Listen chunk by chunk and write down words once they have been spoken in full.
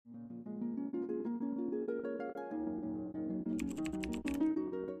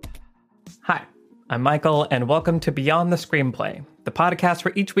I'm Michael, and welcome to Beyond the Screenplay, the podcast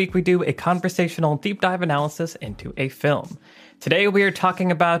where each week we do a conversational deep dive analysis into a film. Today we are talking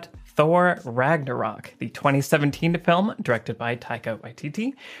about Thor Ragnarok, the 2017 film directed by Taika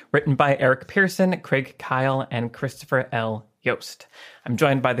Waititi, written by Eric Pearson, Craig Kyle, and Christopher L. Yost. I'm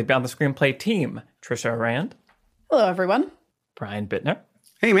joined by the Beyond the Screenplay team, Trisha Rand. Hello, everyone. Brian Bittner.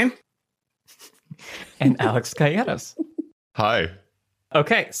 Hey, man. And Alex Calleros. Hi.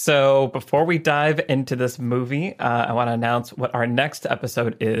 Okay, so before we dive into this movie, I want to announce what our next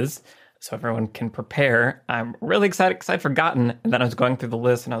episode is so everyone can prepare. I'm really excited because I'd forgotten, and then I was going through the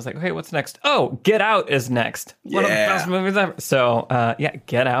list, and I was like, okay, what's next? Oh, Get Out is next. One of the best movies ever. So,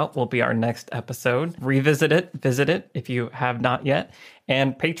 Get Out will be our next episode. Revisit it, visit it if you have not yet.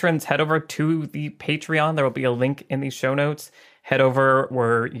 And patrons, head over to the Patreon. There will be a link in the show notes. Head over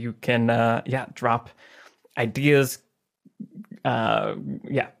where you can, drop ideas,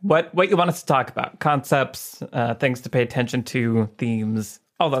 what you want us to talk about, concepts, things to pay attention to, themes,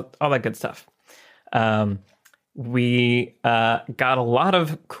 all that good stuff. We got a lot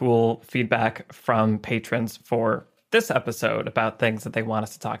of cool feedback from patrons for this episode about things that they want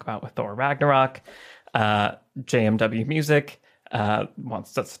us to talk about with Thor Ragnarok. JMW Music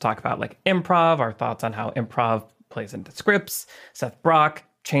wants us to talk about like improv, our thoughts on how improv plays into scripts. Seth Brock,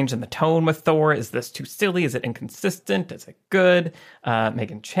 change in the tone with Thor. Is this too silly? Is it inconsistent? Is it good?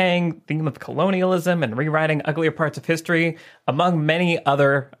 Megan Chang, theme of colonialism and rewriting uglier parts of history, among many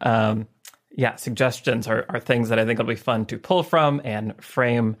other suggestions are things that I think will be fun to pull from and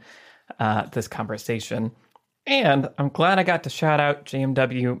frame this conversation. And I'm glad I got to shout out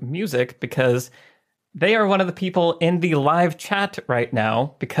JMW Music because they are one of the people in the live chat right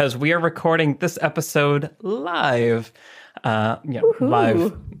now because we are recording this episode live.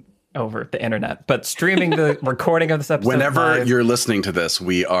 Live over the internet, but streaming the recording of this episode. Whenever live. You're listening to this,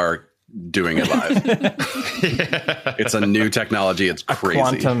 we are doing it live. It's a new technology. It's crazy. A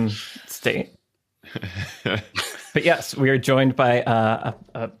quantum state. But yes, we are joined by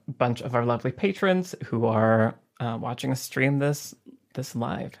a bunch of our lovely patrons who are watching us stream this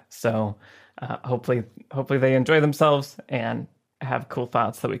live. So hopefully they enjoy themselves and have cool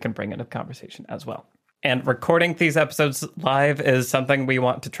thoughts that we can bring into the conversation as well. And recording these episodes live is something we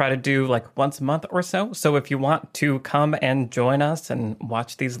want to try to do like once a month or so. So if you want to come and join us and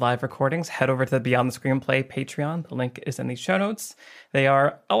watch these live recordings, head over to the Beyond the Screenplay Patreon. The link is in the show notes. They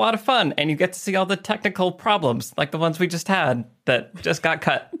are a lot of fun, and you get to see all the technical problems, like the ones we just had that just got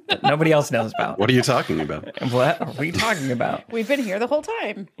cut, that nobody else knows about. What are you talking about? What are we talking about? We've been here the whole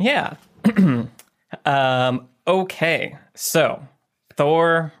time. Yeah. Okay, so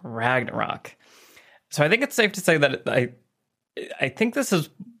Thor Ragnarok. So I think it's safe to say that I think this is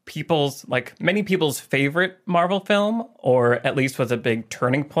many people's favorite Marvel film, or at least was a big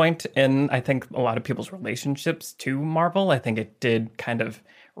turning point in, I think, a lot of people's relationships to Marvel. I think it did kind of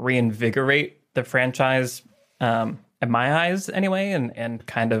reinvigorate the franchise, in my eyes anyway, and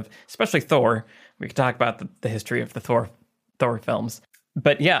kind of, especially Thor. We could talk about the history of the Thor films.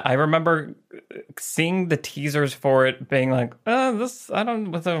 But yeah, I remember seeing the teasers for it being like, and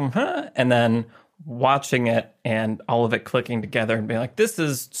then watching it and all of it clicking together and being like, this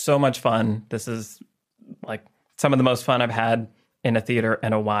is so much fun. This is like some of the most fun I've had in a theater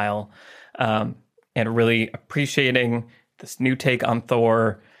in a while. And really appreciating this new take on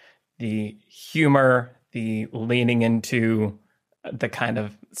Thor, the humor, the leaning into the kind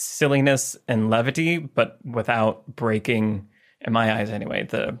of silliness and levity, but without breaking, in my eyes anyway,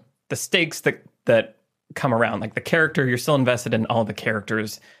 the stakes that come around. Like the character, you're still invested in all the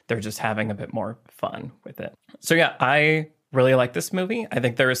characters. They're just having a bit more fun with it. So yeah, I really like this movie. I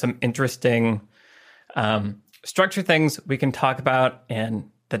think there are some interesting structure things we can talk about,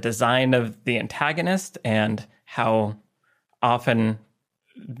 and the design of the antagonist and how often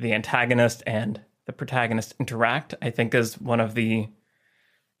the antagonist and the protagonist interact, I think is one of the,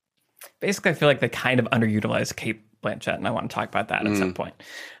 basically I feel like they kind of underutilized Kate Blanchett, and I want to talk about that at some point.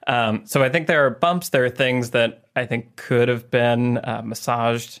 So I think there are bumps, there are things that I think could have been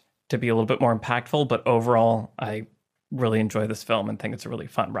massaged to be a little bit more impactful, but overall, I really enjoy this film and think it's a really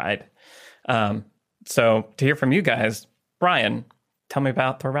fun ride. So to hear from you guys, Brian, tell me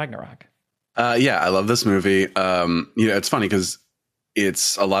about Thor Ragnarok. I love this movie. It's funny because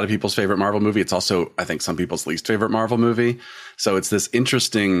it's a lot of people's favorite Marvel movie. It's also, I think, some people's least favorite Marvel movie. So it's this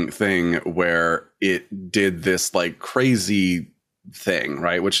interesting thing where it did this like crazy thing,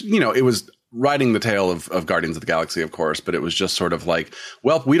 right? Which, it was riding the tail of Guardians of the Galaxy, of course, but it was just sort of like,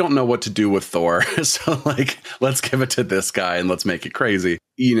 well, we don't know what to do with Thor. So like, let's give it to this guy and let's make it crazy.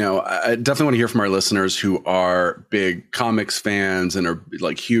 I definitely want to hear from our listeners who are big comics fans and are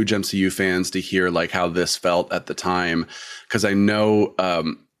like huge MCU fans to hear like how this felt at the time. Cause I know,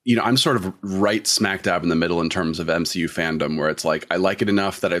 I'm sort of right smack dab in the middle in terms of MCU fandom, where it's like, I like it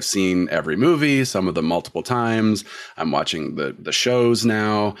enough that I've seen every movie, some of them multiple times. I'm watching the shows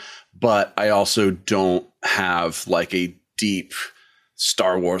now, but I also don't have like a deep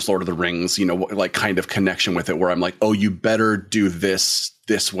Star Wars, Lord of the Rings, like kind of connection with it where I'm like, oh, you better do this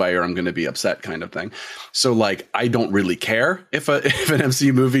way or I'm going to be upset kind of thing. So like, I don't really care if an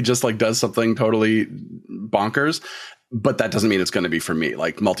MCU movie just like does something totally bonkers, but that doesn't mean it's going to be for me.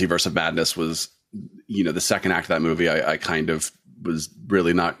 Like Multiverse of Madness was, the second act of that movie, I kind of was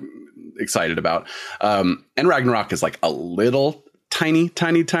really not excited about. And Ragnarok is like a little tiny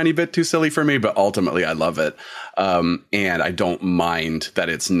bit too silly for me, but ultimately I love it. And I don't mind that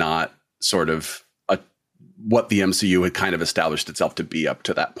it's not sort of what the MCU had kind of established itself to be up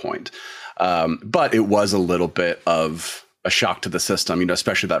to that point. But it was a little bit of a shock to the system,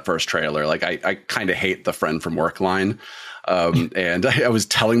 especially that first trailer. Like I kind of hate the friend from work line. And I was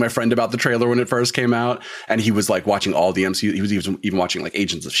telling my friend about the trailer when it first came out, and he was like watching all the MCU. He was even watching like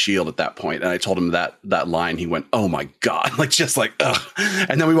Agents of S.H.I.E.L.D. at that point. And I told him that line, he went, oh my God, like just like, ugh.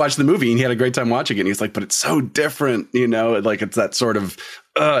 And then we watched the movie and he had a great time watching it. And he's like, but it's so different, like it's that sort of,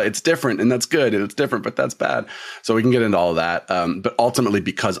 it's different and that's good. And it's different, but that's bad. So we can get into all of that. But ultimately,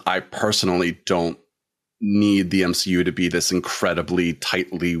 because I personally don't need the MCU to be this incredibly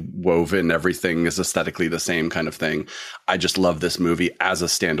tightly woven, everything is aesthetically the same kind of thing. I just love this movie as a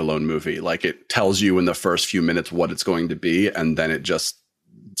standalone movie. Like it tells you in the first few minutes what it's going to be, and then it just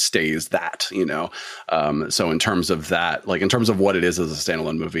stays that, So in terms of that, like in terms of what it is as a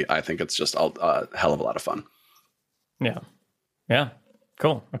standalone movie, I think it's just a hell of a lot of fun. Yeah.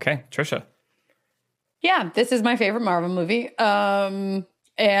 Cool. Okay. Trisha. Yeah, this is my favorite Marvel movie. And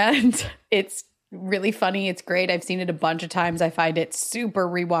it's really funny. It's great. I've seen it a bunch of times. I find it super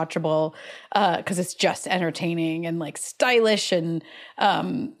rewatchable because it's just entertaining and like stylish, and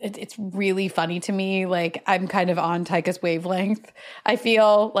it's really funny to me. Like I'm kind of on Taika's wavelength. I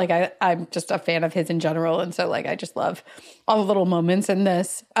feel like I'm just a fan of his in general, and so like I just love all the little moments in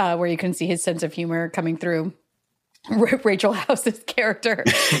this where you can see his sense of humor coming through. Rachel House's character,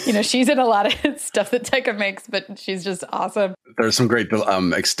 she's in a lot of stuff that Taika makes, but she's just awesome. There's some great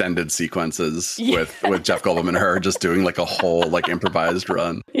extended sequences with Jeff Goldblum and her just doing like a whole like improvised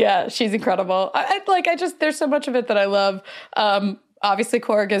run. Yeah, she's incredible. I just there's so much of it that I love. Obviously,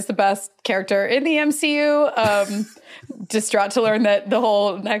 Korg is the best character in the MCU. Distraught to learn that the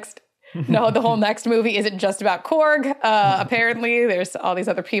whole next movie isn't just about Korg. Apparently there's all these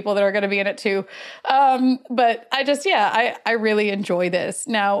other people that are going to be in it too. But I really enjoy this.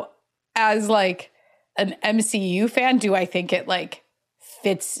 Now, as like an MCU fan, do I think it like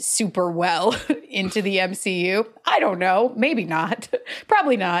fits super well into the MCU? I don't know. Maybe not.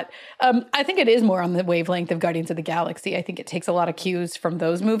 Probably not. I think it is more on the wavelength of Guardians of the Galaxy. I think it takes a lot of cues from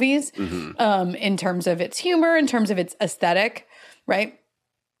those movies, in terms of its humor, in terms of its aesthetic, right?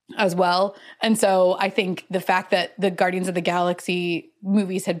 As well. And so I think the fact that the Guardians of the Galaxy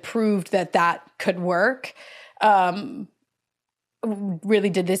movies had proved that could work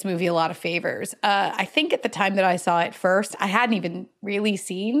really did this movie a lot of favors. I think at the time that I saw it first, I hadn't even really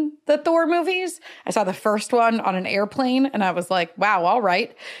seen the Thor movies. I saw the first one on an airplane and I was like, wow, all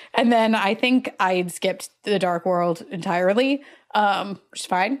right. And then I think I had skipped The Dark World entirely, which is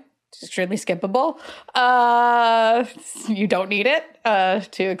fine. It's extremely skippable. You don't need it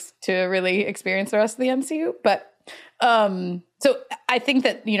to really experience the rest of the MCU. But so I think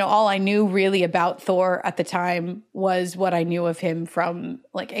that, all I knew really about Thor at the time was what I knew of him from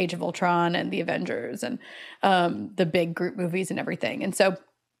like Age of Ultron and the Avengers and the big group movies and everything. And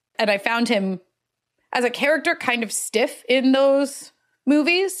I found him as a character kind of stiff in those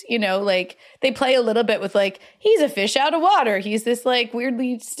movies, like they play a little bit with like, he's a fish out of water. He's this like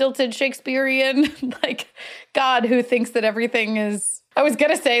weirdly stilted Shakespearean like god who thinks that everything is, I was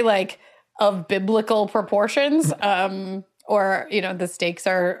going to say like of biblical proportions. Or, the stakes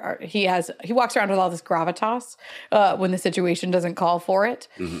are he walks around with all this gravitas when the situation doesn't call for it.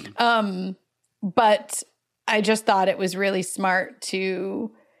 But I just thought it was really smart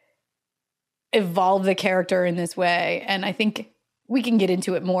to evolve the character in this way. And I think we can get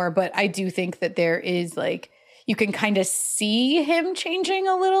into it more, but I do think that there is like, you can kind of see him changing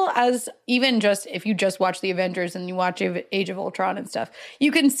a little as even just, if you just watch the Avengers and you watch Age of Ultron and stuff, you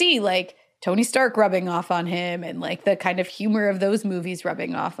can see like Tony Stark rubbing off on him, and like the kind of humor of those movies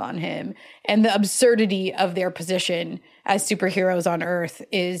rubbing off on him, and the absurdity of their position as superheroes on Earth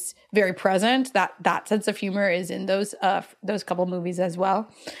is very present. That sense of humor is in those couple movies as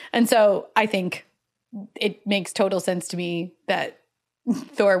well. And so I think it makes total sense to me that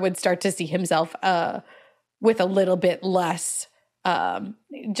Thor would start to see himself with a little bit less,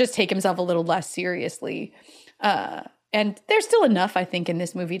 just take himself a little less seriously. And there's still enough, I think, in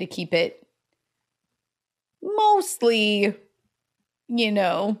this movie to keep it mostly,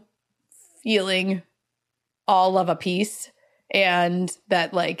 feeling all of a piece, and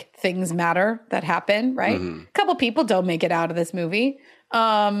that like things matter that happen, right? A couple people don't make it out of this movie.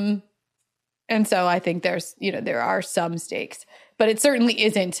 And so I think there are some stakes, but it certainly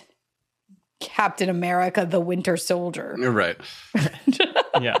isn't Captain America, the Winter Soldier. You're right.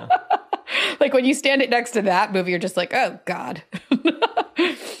 Yeah. Like when you stand it next to that movie, you're just like, oh God.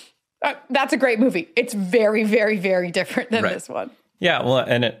 That's a great movie. It's very, very, very different than this one. Yeah, well,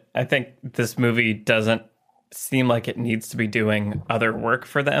 and I think this movie doesn't seem like it needs to be doing other work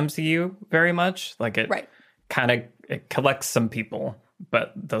for the MCU very much. Like it it collects some people,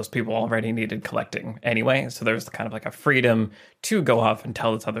 but those people already needed collecting anyway. So there's kind of like a freedom to go off and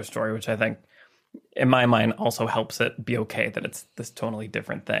tell this other story, which I think, in my mind, also helps it be okay that it's this totally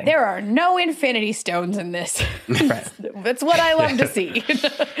different thing. There are no Infinity Stones in this. Right. That's what I love to see.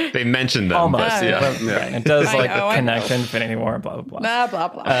 They mentioned them. Almost, yeah. Right. It does connect know. Infinity War, blah, blah, blah. Blah, blah,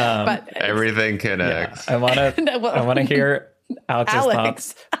 blah. But Everything connects. Yeah, I want to hear Alex's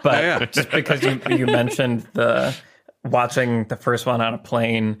thoughts, but just because you mentioned watching the first one on a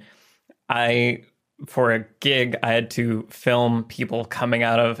plane, for a gig, I had to film people coming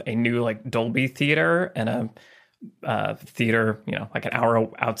out of a new like Dolby theater and a theater, like an hour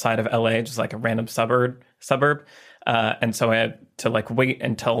outside of LA, just like a random suburb. And so I had to like wait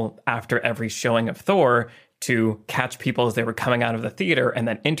until after every showing of Thor to catch people as they were coming out of the theater and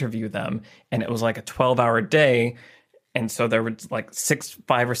then interview them. And it was like a 12-hour day. And so there were like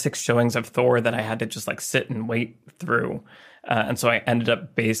 5 or 6 showings of Thor that I had to just like sit and wait through. And so I ended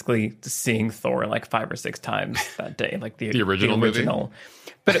up basically seeing Thor like 5 or 6 times that day, like the original movie.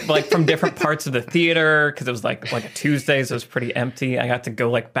 But like from different parts of the theater, because it was like a Tuesday, so it was pretty empty. I got to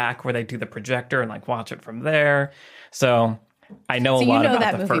go like back where they do the projector and like watch it from there. So I know a lot about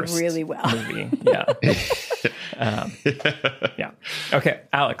that the movie first really well. movie. Yeah. Yeah. Okay,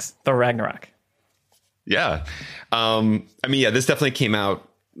 Alex, Thor Ragnarok. Yeah. This definitely came out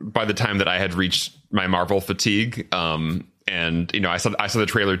by the time that I had reached my Marvel fatigue. And, I saw the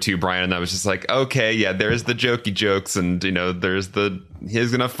trailer too, Brian, and I was just like, okay, yeah, there's the jokey jokes. And, there's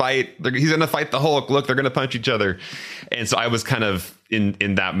he's going to fight the Hulk. Look, they're going to punch each other. And so I was kind of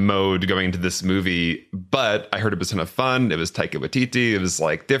in that mode going into this movie, but I heard it was kind of fun. It was Taika Waititi. It was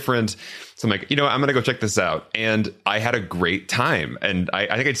like different. So I'm like, I'm going to go check this out. And I had a great time. And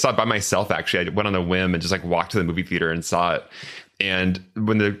I think I saw it by myself, actually. I went on a whim and just like walked to the movie theater and saw it. And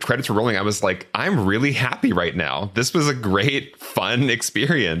when the credits were rolling, I was like, I'm really happy right now. This was a great, fun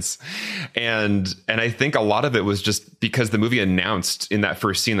experience. And I think a lot of it was just because the movie announced in that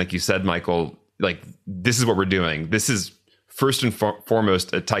first scene, like you said, Michael, like, this is what we're doing. This is first and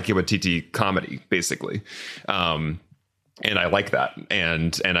foremost a Taika Waititi comedy, basically. And I like that.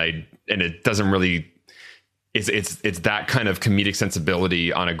 And it doesn't really, it's that kind of comedic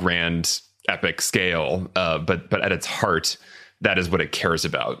sensibility on a grand epic scale. But at its heart, that is what it cares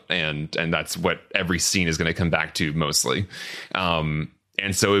about. And that's what every scene is going to come back to mostly. And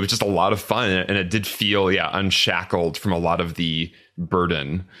so it was just a lot of fun, and it did feel, unshackled from a lot of the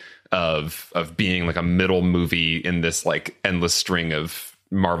burden of being like a middle movie in this like endless string of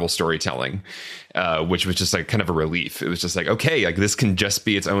Marvel storytelling, which was just like kind of a relief. It was just like, okay, like this can just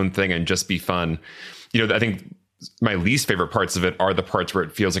be its own thing and just be fun. I think my least favorite parts of it are the parts where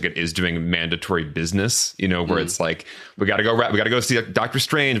it feels like it is doing mandatory business, where it's like, we got to go see Doctor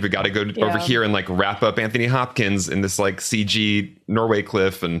Strange. We got to go over here and like wrap up Anthony Hopkins in this like CG Norway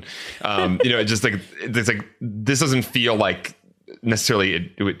cliff. And, it just like, it's like, this doesn't feel like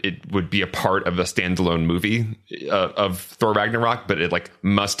necessarily it would be a part of a standalone movie of Thor Ragnarok, but it like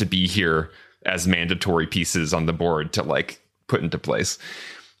must be here as mandatory pieces on the board to like put into place.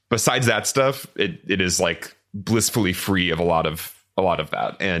 Besides that stuff, it is like blissfully free of a lot of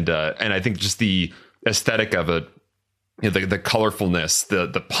that, and I think just the aesthetic of it, the colorfulness,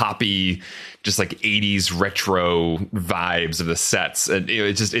 the poppy, just like 80s retro vibes of the sets, and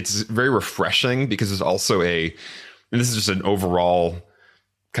it's very refreshing because there's also and this is just an overall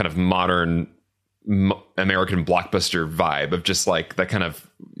kind of modern American blockbuster vibe of just like that kind of,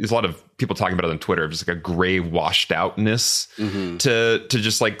 there's a lot of people talking about it on Twitter, just like a gray washed outness to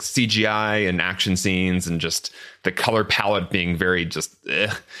just like CGI and action scenes and just the color palette being very just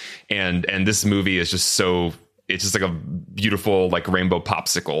and this movie is just so, it's just like a beautiful like rainbow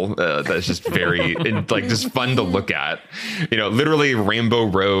popsicle that's just very like just fun to look at, you know, literally Rainbow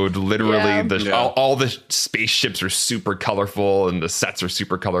Road, literally all the spaceships are super colorful and the sets are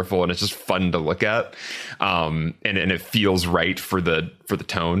super colorful and it's just fun to look at, and it feels right for the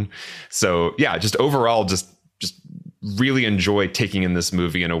tone. So yeah, just overall just really enjoy taking in this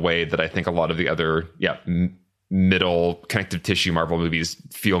movie in a way that I think a lot of the other middle connective tissue Marvel movies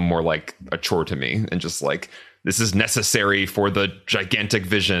feel more like a chore to me, and just like, this is necessary for the gigantic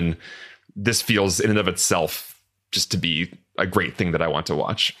vision. This feels in and of itself just to be a great thing that I want to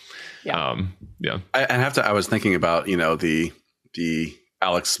watch. Yeah. I was thinking about, you know, the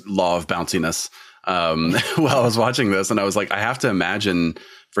Alex law of bounciness while I was watching this, and I was like, I have to imagine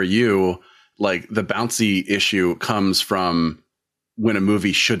for you, like the bouncy issue comes from when a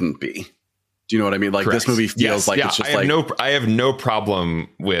movie shouldn't be. Do you know what I mean? Like, correct. This movie feels it's just I have no problem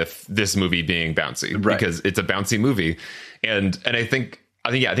with this movie being bouncy, right, because it's a bouncy movie. And I think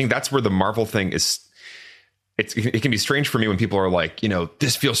that's where the Marvel thing is. It can be strange for me when people are like, you know,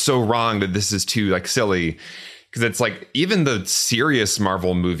 this feels so wrong that this is too like silly, because it's like even the serious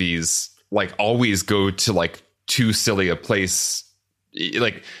Marvel movies like always go to like too silly a place.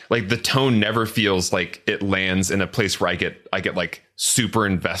 Like the tone never feels like it lands in a place where I get like super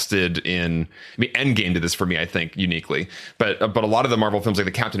invested in. I mean, Endgame did this for me, I think, uniquely. But a lot of the Marvel films, like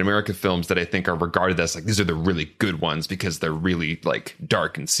the Captain America films, that I think are regarded as like these are the really good ones because they're really like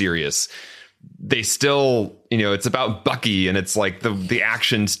dark and serious. They still, you know, it's about Bucky, and it's like the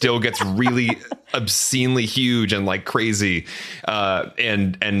action still gets really obscenely huge and like crazy.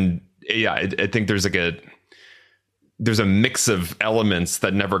 And yeah, I think there's a mix of elements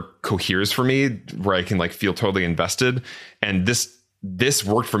that never coheres for me, where I can like feel totally invested. And this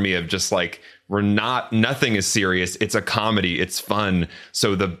worked for me of just like, nothing is serious. It's a comedy. It's fun.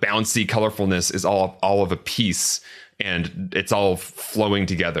 So the bouncy colorfulness is all of a piece, and it's all flowing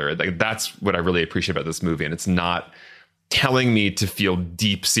together. Like, that's what I really appreciate about this movie. And it's not telling me to feel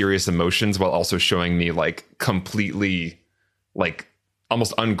deep, serious emotions while also showing me like completely like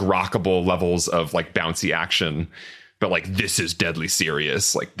almost ungrokkable levels of like bouncy action. But like, this is deadly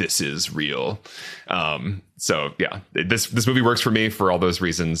serious. Like, this is real. So yeah, this movie works for me for all those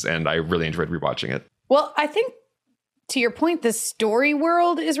reasons, and I really enjoyed rewatching it. Well, I think to your point, the story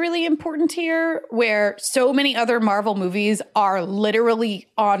world is really important here, where so many other Marvel movies are literally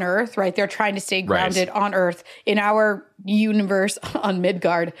on Earth, right? They're trying to stay grounded on Earth in our universe on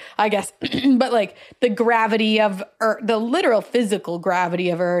Midgard, I guess. But like the gravity of Earth, the literal physical gravity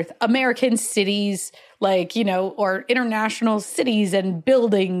of Earth, American cities, like, you know, or international cities and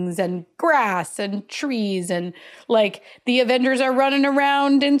buildings and grass and trees, and like the Avengers are running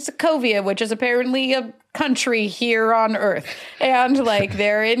around in Sokovia, which is apparently a country here on Earth, and like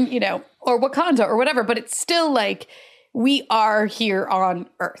they're in, you know, or Wakanda or whatever, but it's still like we are here on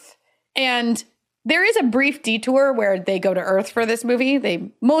Earth. And there is a brief detour where they go to Earth for this movie.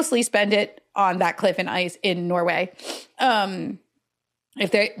 They mostly spend it on that cliff and ice in Norway. The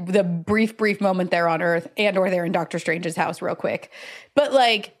brief moment they're on Earth, and or they're in Doctor Strange's house real quick. But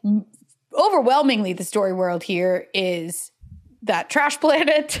like overwhelmingly the story world here is that trash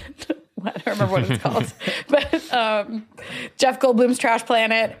planet. I don't remember what it's called, but Jeff Goldblum's trash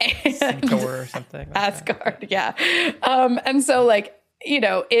planet and or something like Asgard. Yeah. And so like, you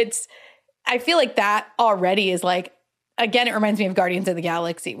know, I feel like that already is like, again, it reminds me of Guardians of the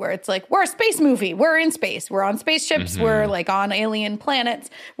Galaxy, where it's like, we're a space movie. We're in space. We're on spaceships. Mm-hmm. We're like on alien planets.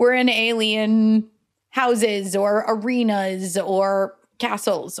 We're in alien houses or arenas or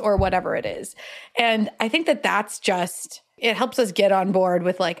castles or whatever it is. And I think that's just, it helps us get on board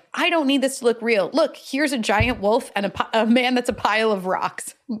with like, I don't need this to look real. Look, here's a giant wolf and a man that's a pile of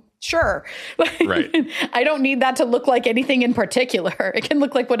rocks. Sure. Right. I don't need that to look like anything in particular. It can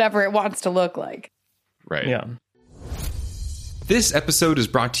look like whatever it wants to look like. Right. Yeah. This episode is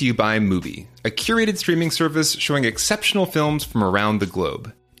brought to you by Mubi, a curated streaming service showing exceptional films from around the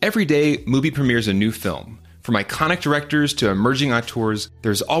globe. Every day, Mubi premieres a new film. From iconic directors to emerging auteurs,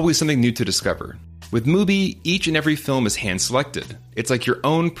 there's always something new to discover. With Mubi, each and every film is hand-selected. It's like your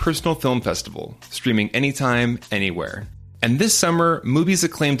own personal film festival, streaming anytime, anywhere. And this summer, Mubi's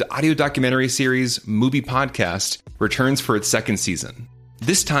acclaimed audio documentary series, Mubi Podcast, returns for its second season.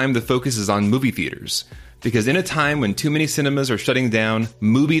 This time, the focus is on movie theaters, because in a time when too many cinemas are shutting down,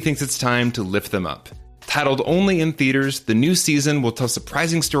 Mubi thinks it's time to lift them up. Titled only in theaters, the new season will tell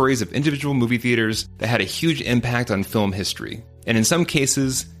surprising stories of individual movie theaters that had a huge impact on film history, and in some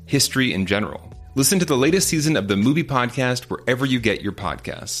cases, history in general. Listen to the latest season of the Movie Podcast wherever you get your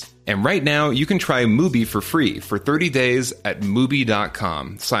podcasts. And right now, you can try Mubi for free for 30 days at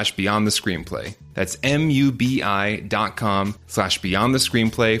Mubi.com/Beyond the Screenplay. That's MUBI.com/Beyond the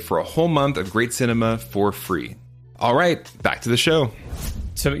Screenplay for a whole month of great cinema for free. All right, back to the show.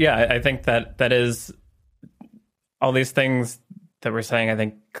 So yeah, I think that is all these things that we're saying, I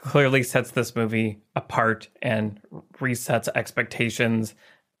think clearly sets this movie apart and resets expectations.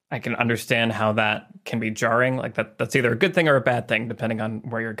 I can understand how that can be jarring. Like that's either a good thing or a bad thing, depending on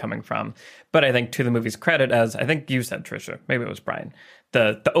where you're coming from. But I think to the movie's credit, as I think you said, Trisha, maybe it was Brian,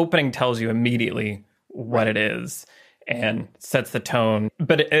 the opening tells you immediately what it is and sets the tone.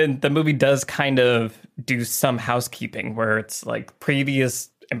 But the movie does kind of do some housekeeping where it's like previous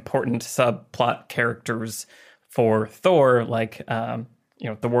important subplot characters for Thor, like the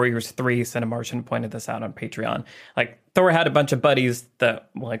Warriors 3, Cinemartian pointed this out on Patreon. Like Thor had a bunch of buddies that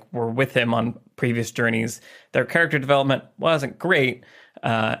like were with him on previous journeys. Their character development wasn't great,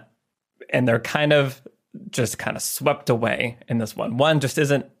 and they're kind of swept away in this one. One just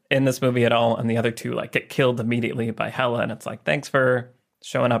isn't in this movie at all, and the other two like get killed immediately by Hela, and it's like, thanks for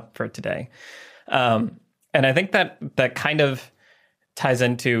showing up for today. And I think that kind of ties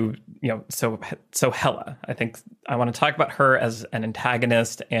into, so Hela. I think I want to talk about her as an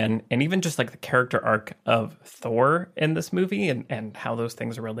antagonist and even just like the character arc of Thor in this movie and how those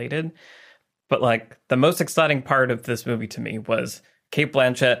things are related. But like the most exciting part of this movie to me was Cate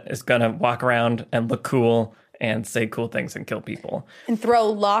Blanchett is going to walk around and look cool and say cool things and kill people. And throw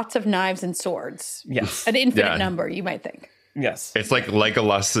lots of knives and swords. Yes. An infinite number, you might think. Yes. It's like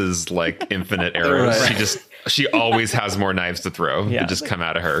Legolas's like infinite arrows. Right. She always has more knives to throw that just come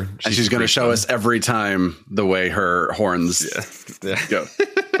out of her. And she's going to show us every time the way her horns go.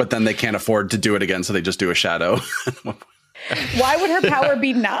 But then they can't afford to do it again, so they just do a shadow. Why would her power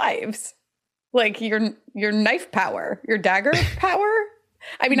be knives? Like your knife power, your dagger power?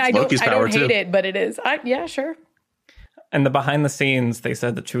 I mean, I don't hate it, but it is. Yeah, sure. And the behind the scenes, they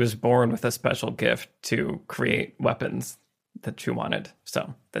said that she was born with a special gift to create weapons that she wanted.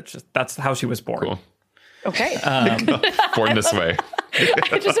 So that's how she was born. Cool. Okay. Born this way.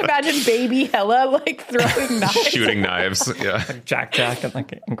 I just imagine baby Hela like throwing knives. Shooting knives. Yeah. Like Jack and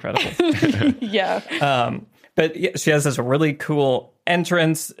like incredible. Yeah. But yeah, she has this really cool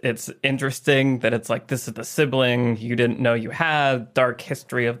entrance. It's interesting that it's like, this is the sibling you didn't know you had, dark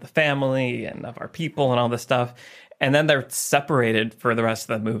history of the family and of our people and all this stuff. And then they're separated for the rest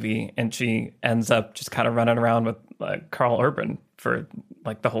of the movie, and she ends up just kind of running around with Karl Urban for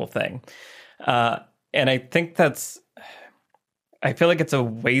like the whole thing. And I think I feel like it's a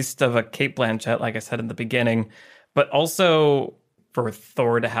waste of a Cate Blanchett, like I said in the beginning, but also for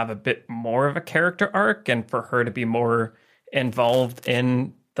Thor to have a bit more of a character arc and for her to be more involved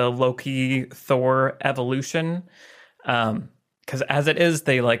in the Loki Thor evolution. Because as it is,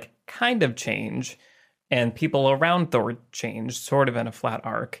 they like kind of change. And people around Thor change, sort of in a flat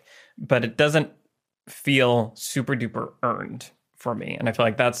arc, but it doesn't feel super duper earned for me. And I feel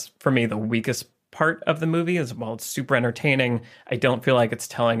like that's, for me, the weakest part of the movie. Is while it's super entertaining, I don't feel like it's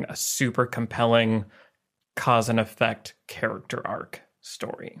telling a super compelling cause and effect character arc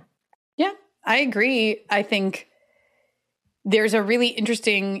story. Yeah, I agree. I think there's a really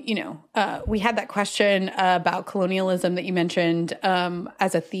interesting, we had that question about colonialism that you mentioned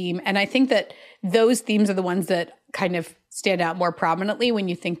as a theme. And I think that those themes are the ones that kind of stand out more prominently when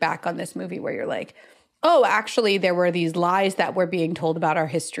you think back on this movie, where you're like, oh, actually, there were these lies that were being told about our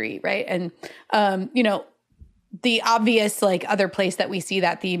history, right? And, the obvious like other place that we see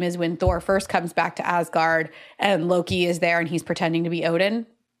that theme is when Thor first comes back to Asgard and Loki is there and he's pretending to be Odin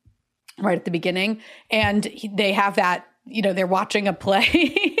right at the beginning. And they have that, they're watching a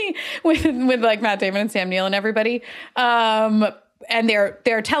play with like Matt Damon and Sam Neill and everybody. And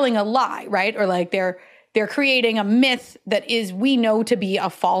they're telling a lie, right? Or like they're creating a myth that we know to be a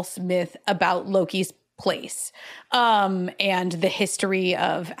false myth about Loki's place, and the history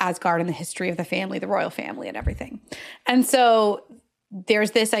of Asgard and the history of the family, the royal family and everything. And so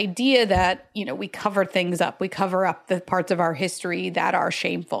there's this idea that, we cover things up. We cover up the parts of our history that are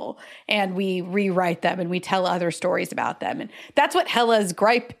shameful and we rewrite them and we tell other stories about them. And that's what Hela's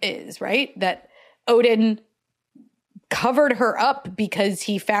gripe is, right? That Odin covered her up because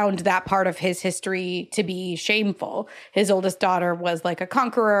he found that part of his history to be shameful. His oldest daughter was like a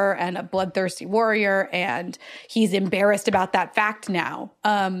conqueror and a bloodthirsty warrior, and he's embarrassed about that fact now.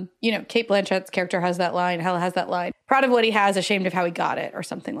 Cate Blanchett's character has that line, Hela has that line, proud of what he has, ashamed of how he got it, or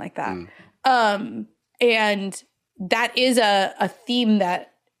something like that. And that is a theme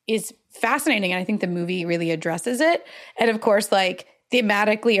that is fascinating. And I think the movie really addresses it. And of course, like,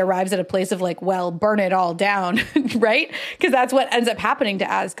 thematically arrives at a place of like, well, burn it all down, right? Because that's what ends up happening to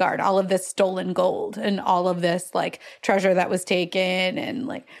Asgard. All of this stolen gold and all of this like treasure that was taken, and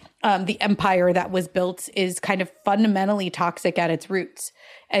like the empire that was built is kind of fundamentally toxic at its roots.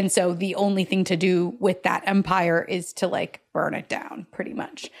 And so the only thing to do with that empire is to like burn it down, pretty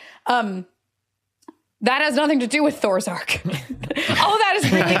much. That has nothing to do with Thor's arc. All of that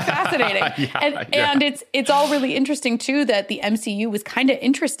is really fascinating. And it's all really interesting too, that the MCU was kind of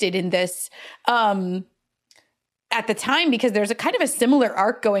interested in this at the time, because there's a kind of a similar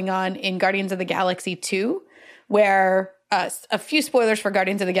arc going on in Guardians of the Galaxy 2, where a few spoilers for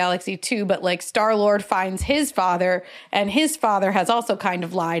Guardians of the Galaxy 2, but like Star-Lord finds his father, and his father has also kind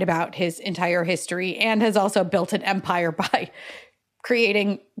of lied about his entire history and has also built an empire by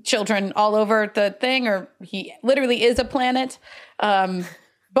creating children all over the thing, or he literally is a planet.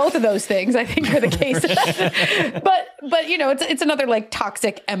 Both of those things, I think, are the case. but you know, it's another like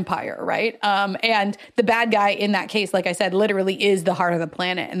toxic empire, right? And the bad guy in that case, like I said, literally is the heart of the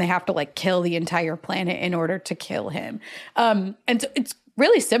planet, and they have to like kill the entire planet in order to kill him. And so it's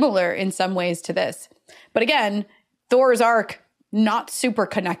really similar in some ways to this. But again, Thor's arc, not super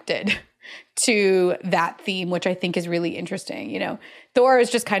connected to that theme, which I think is really interesting. You know, Thor is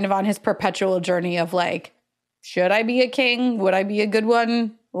just kind of on his perpetual journey of like, should I be a king? Would I be a good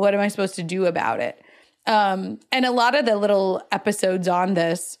one? What am I supposed to do about it? And a lot of the little episodes on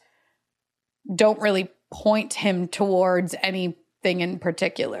this don't really point him towards anything in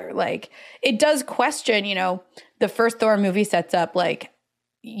particular. Like, it does question, you know, the first Thor movie sets up like,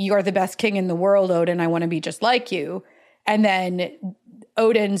 you're the best king in the world, Odin. I want to be just like you. And then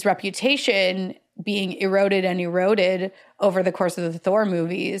Odin's reputation being eroded over the course of the Thor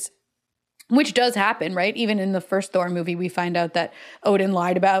movies, which does happen, right? Even in the first Thor movie, we find out that Odin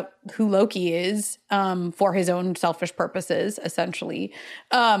lied about who Loki is for his own selfish purposes, essentially.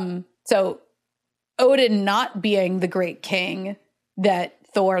 So Odin not being the great king that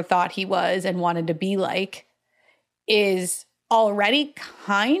Thor thought he was and wanted to be like is already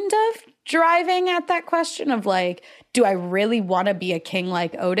kind of driving at that question of like, do I really want to be a king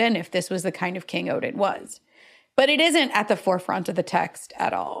like Odin if this was the kind of king Odin was? But it isn't at the forefront of the text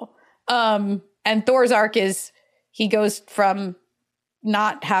at all. And Thor's arc is, he goes from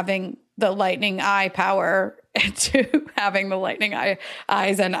not having the lightning eye power to having the lightning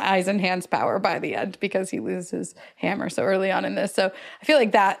eyes and hands power by the end, because he loses his hammer so early on in this. So I feel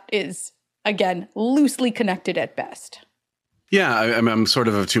like that is, again, loosely connected at best. Yeah, I'm sort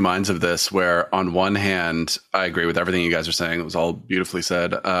of two minds of this, where on one hand, I agree with everything you guys are saying. It was all beautifully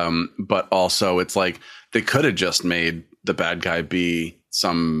said. But also it's like they could have just made the bad guy be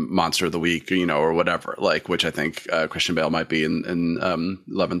some monster of the week, you know, or whatever, like, which I think Christian Bale might be in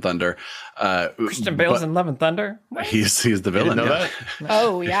Love and Thunder. Christian Bale's in Love and Thunder? He's the villain. You know that?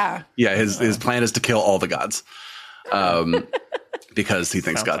 Oh, yeah. Yeah, his plan is to kill all the gods. Because he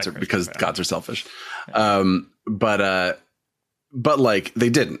thinks gods are selfish. But like they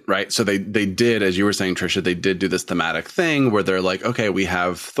didn't, right? So they did, as you were saying, Trisha, they did do this thematic thing where they're like, okay, we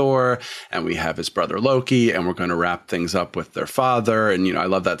have Thor and we have his brother Loki, and we're going to wrap things up with their father. And, you know, I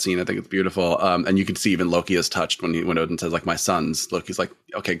love that scene. I think it's beautiful. And you can see even Loki is touched when Odin says like, my sons. Loki's like,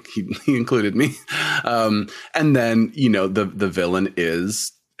 okay, he included me. And then, you know, the villain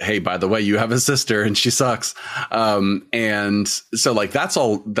is, hey, by the way, you have a sister and she sucks. And so like, that's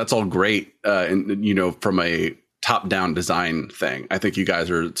all great. And, you know, from a top-down design thing, I think you guys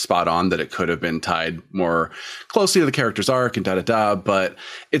are spot on that it could have been tied more closely to the character's arc and but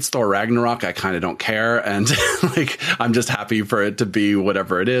it's Thor Ragnarok. I kind of don't care, and like I'm just happy for it to be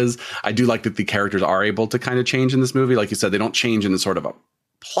whatever it is. I do like that the characters are able to kind of change in this movie. Like you said, they don't change in sort of a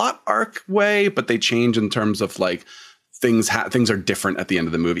plot arc way, but they change in terms of like things are different at the end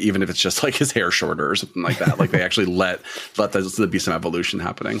of the movie, even if it's just like his hair shorter or something like that. Like they actually let there be some evolution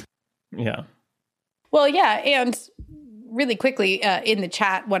happening. Yeah. Well, yeah, and really quickly, in the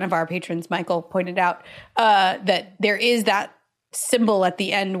chat, one of our patrons, Michael, pointed out that there is that symbol at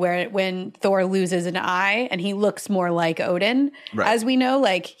the end when Thor loses an eye and he looks more like Odin. Right. As we know,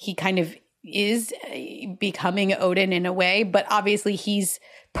 like he kind of is becoming Odin in a way, but obviously he's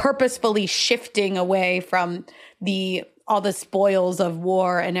purposefully shifting away from all the spoils of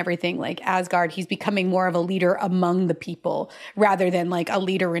war and everything like Asgard. He's becoming more of a leader among the people rather than like a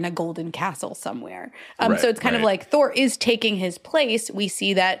leader in a golden castle somewhere. So it's kind of like Thor is taking his place. We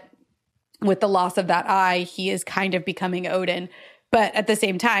see that with the loss of that eye, he is kind of becoming Odin. But at the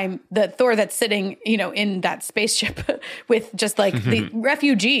same time, the Thor that's sitting, you know, in that spaceship with just like the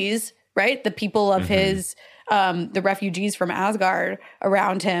refugees right? The people of his, the refugees from Asgard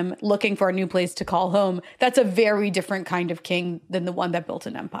around him looking for a new place to call home. That's a very different kind of king than the one that built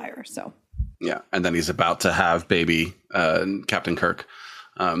an empire. So, yeah. And then he's about to have baby Captain Kirk.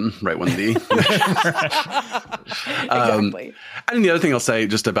 Right when the exactly. And the other thing I'll say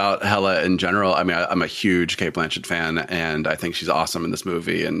just about Hela in general, I mean, I'm a huge Cate Blanchett fan, and I think she's awesome in this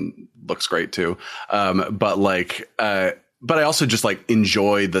movie and looks great too. But I also just like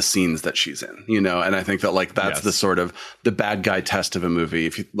enjoy the scenes that she's in, you know, and I think that like that's the sort of the bad guy test of a movie.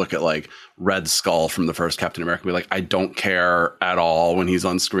 If you look at like Red Skull from the first Captain America, be like, I don't care at all when he's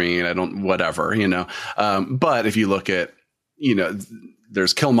on screen. I don't, whatever, you know. But if you look at, you know,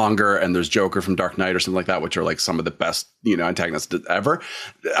 there's Killmonger and there's Joker from Dark Knight or something like that, which are like some of the best, you know, antagonists ever.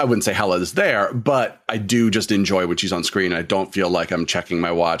 I wouldn't say Hela is there, but I do just enjoy when she's on screen. I don't feel like I'm checking my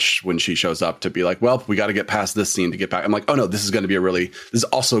watch when she shows up to be like, well, we got to get past this scene to get back. I'm like, oh no, this is going to be this is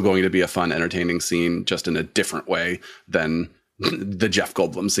also going to be a fun, entertaining scene, just in a different way than the Jeff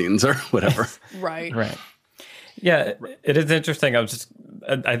Goldblum scenes or whatever. Right. Yeah, it is interesting.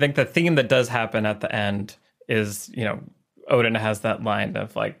 I think the theme that does happen at the end is, you know, Odin has that line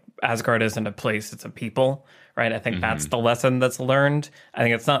of like, Asgard isn't a place, it's a people, right? I think that's the lesson that's learned. I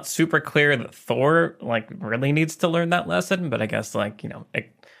think it's not super clear that Thor like really needs to learn that lesson, but I guess like, you know,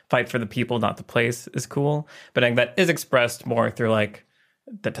 fight for the people, not the place is cool. But I think that is expressed more through like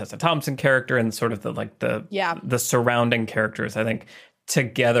the Tessa Thompson character and sort of the surrounding characters, I think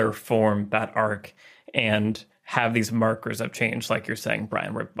together form that arc and have these markers of change, like you're saying,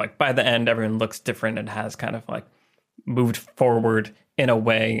 Brian, where like by the end, everyone looks different and has kind of like moved forward in a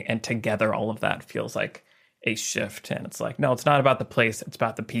way, and together all of that feels like a shift. And it's like, no, it's not about the place, it's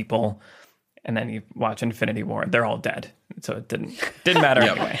about the people. And then you watch Infinity War, they're all dead, so it didn't matter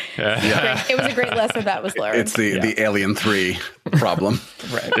anyway. It was a great lesson that was learned. It's the Alien 3 problem.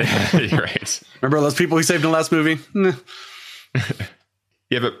 Right. Right. Remember those people he saved in the last movie?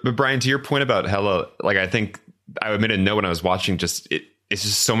 Yeah, but Brian, to your point about Hela, like I think I made a note when I was watching, it's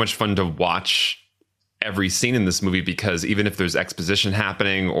just so much fun to watch every scene in this movie, because even if there's exposition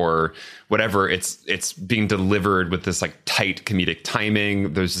happening or whatever, it's being delivered with this like tight comedic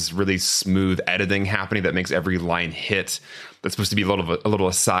timing. There's this really smooth editing happening that makes every line hit. That's supposed to be a little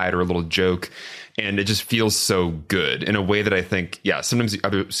aside or a little joke, and it just feels so good in a way that I think, sometimes the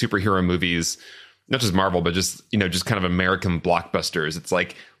other superhero movies, not just Marvel, but just, you know, just kind of American blockbusters, it's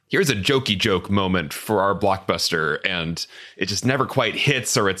like, here's a jokey joke moment for our blockbuster, and it just never quite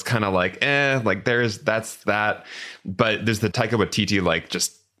hits, or it's kind of like, like that's that. But there's the Taika Waititi, like,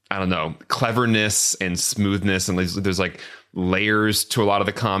 just, I don't know, cleverness and smoothness, and there's like layers to a lot of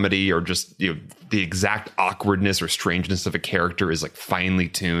the comedy, or just, you know, the exact awkwardness or strangeness of a character is like finely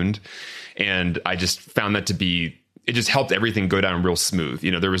tuned. And I just found that to be, it just helped everything go down real smooth.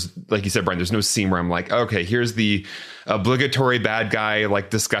 You know, there was, like you said, Brian, there's no scene where I'm like, okay, here's the obligatory bad guy like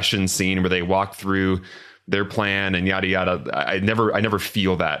discussion scene where they walk through their plan and yada yada. I never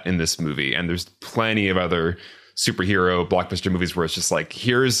feel that in this movie. And there's plenty of other superhero blockbuster movies where it's just like,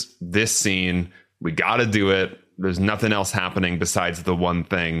 here's this scene, we got to do it. There's nothing else happening besides the one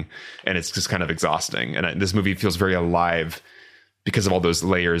thing, and it's just kind of exhausting. And this movie feels very alive because of all those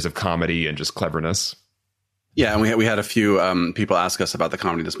layers of comedy and just cleverness. Yeah, and we had a few people ask us about the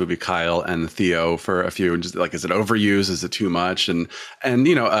comedy in this movie, Kyle and Theo, for a few, and just like, is it overused? Is it too much? And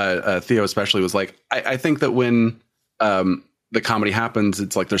you know, Theo especially was like, I think that when the comedy happens,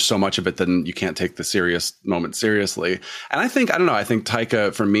 it's like there's so much of it, then you can't take the serious moment seriously. And I think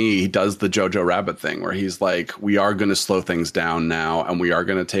Taika, for me, he does the Jojo Rabbit thing where he's like, we are going to slow things down now, and we are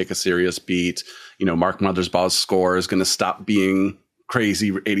going to take a serious beat. You know, Mark Mothersbaugh's score is going to stop being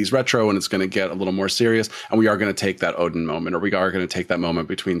crazy 80s retro, and it's going to get a little more serious, and we are going to take that Odin moment, or we are going to take that moment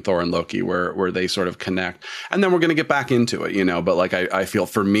between Thor and Loki where they sort of connect, and then we're going to get back into it, you know. But like I feel,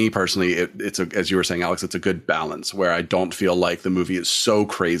 for me personally, it's as you were saying, Alex, it's a good balance where I don't feel like the movie is so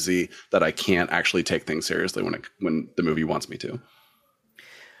crazy that I can't actually take things seriously when the movie wants me to.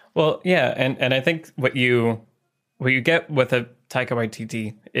 Well, yeah, and I think what you get with a Taika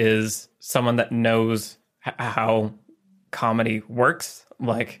Waititi is someone that knows how comedy works.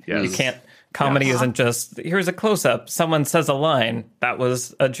 Like, you can't, comedy isn't just, here's a close-up, someone says a line, that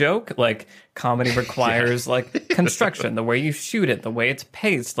was a joke. Like, comedy requires like construction, the way you shoot it, the way it's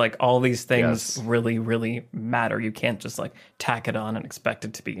paced, like all these things really, really matter. You can't just like tack it on and expect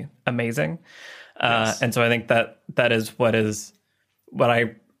it to be amazing. And so I think that is what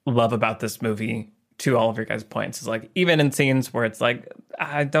I love about this movie, to all of your guys' points, is like, even in scenes where it's like,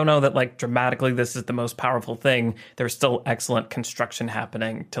 I don't know that like dramatically this is the most powerful thing, there's still excellent construction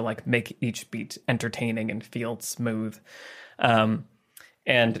happening to like make each beat entertaining and feel smooth. And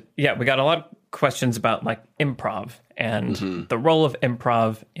And yeah, we got a lot of questions about like improv and the role of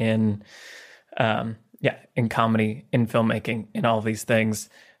improv in in comedy, in filmmaking, in all these things.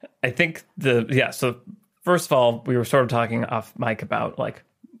 I think so first of all, we were sort of talking off mic about like,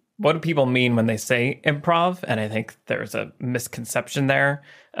 what do people mean when they say improv? And I think there's a misconception there.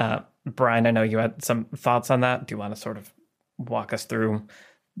 Brian, I know you had some thoughts on that. Do you want to sort of walk us through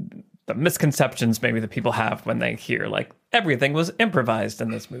the misconceptions maybe that people have when they hear like everything was improvised in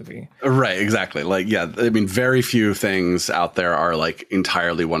this movie? Right, exactly. Like, yeah, I mean, very few things out there are like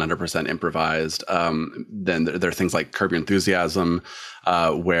entirely 100% improvised. Then there are things like Curb Your Enthusiasm,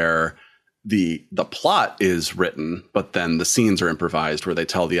 where the plot is written, but then the scenes are improvised, where they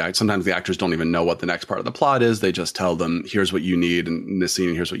tell sometimes the actors don't even know what the next part of the plot is. They just tell them, here's what you need in this scene,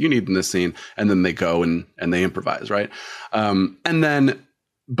 and here's what you need in this scene. And then they go and they improvise, right?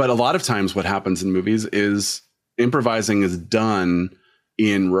 But a lot of times what happens in movies is improvising is done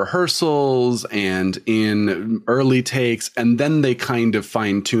in rehearsals and in early takes, and then they kind of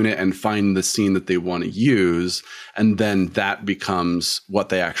fine tune it and find the scene that they want to use. And then that becomes what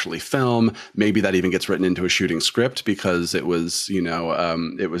they actually film. Maybe that even gets written into a shooting script because it was,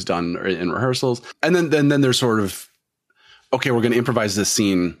 it was done in rehearsals. And then there's sort of, okay, we're going to improvise this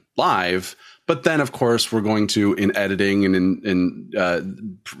scene live. But then, of course, we're going to, in editing and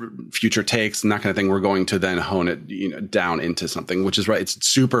in future takes and that kind of thing, we're going to then hone it, down into something, which is right. It's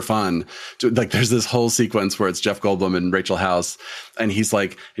super fun. There's this whole sequence where it's Jeff Goldblum and Rachel House, and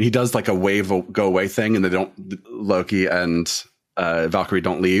he does like a wave go away thing, and Loki and Valkyrie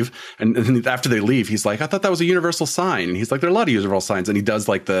don't leave. And then after they leave, he's like, I thought that was a universal sign. And he's like, there are a lot of universal signs. And he does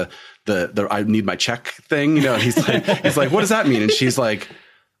like the I need my check thing, and he's like, what does that mean? And she's like,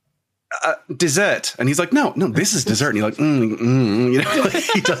 dessert. And he's like, no, this is dessert. And he's like, like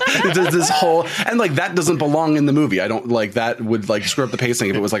he does this whole, and like that doesn't belong in the movie. I don't like that would like screw up the pacing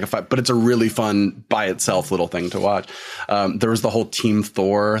if it was like a fight, but it's a really fun by itself little thing to watch. There was the whole Team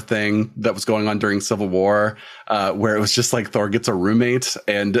Thor thing that was going on during Civil War, where it was just like Thor gets a roommate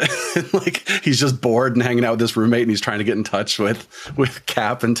and like he's just bored and hanging out with this roommate, and he's trying to get in touch with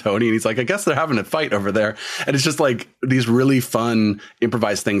Cap and Tony, and he's like, I guess they're having a fight over there. And it's just like these really fun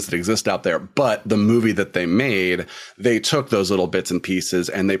improvised things that exist out there. But the movie that they made, they took those little bits and pieces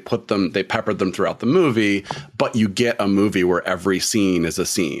and they peppered them throughout the movie. But you get a movie where every scene is a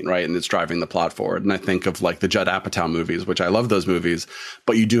scene, right? And it's driving the plot forward. And I think of like the Judd Apatow movies, which I love those movies,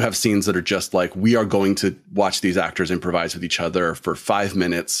 but you do have scenes that are just like, we are going to watch these actors improvise with each other for 5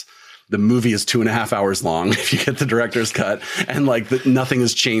 minutes. The movie is 2.5 hours long if you get the director's cut, and like nothing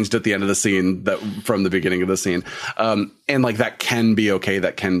has changed at the end of the scene from the beginning of the scene. And like that can be okay.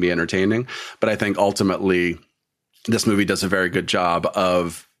 That can be entertaining. But I think ultimately this movie does a very good job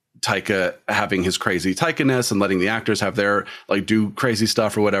of Taika having his crazy Taika-ness and letting the actors have their like do crazy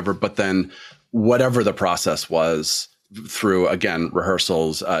stuff or whatever. But then whatever the process was, through, again,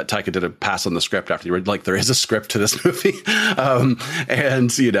 rehearsals, Taika did a pass on the script after there is a script to this movie. And,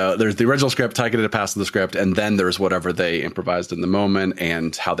 there's the original script, Taika did a pass on the script, and then there's whatever they improvised in the moment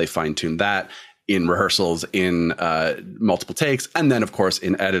and how they fine-tuned that in rehearsals, in multiple takes. And then, of course,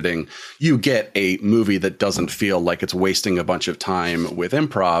 in editing, you get a movie that doesn't feel like it's wasting a bunch of time with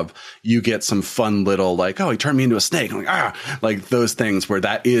improv. You get some fun little like, oh, he turned me into a snake. I'm like, like those things where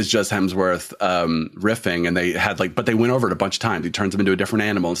that is just Hemsworth riffing. And they had but they went over it a bunch of times. He turns him into a different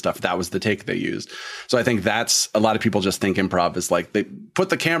animal and stuff. That was the take they used. So I think that's, a lot of people just think improv is like, they put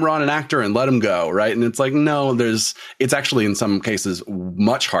the camera on an actor and let him go, right? And it's like, no, it's actually in some cases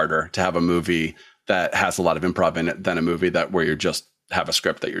much harder to have a movie that has a lot of improv in it than a movie where you just have a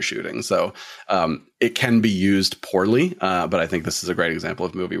script that you're shooting. So it can be used poorly, but I think this is a great example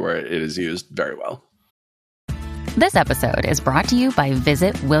of a movie where it is used very well. This episode is brought to you by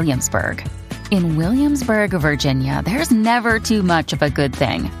Visit Williamsburg. In Williamsburg, Virginia, there's never too much of a good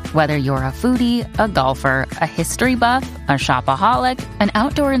thing. Whether you're a foodie, a golfer, a history buff, a shopaholic, an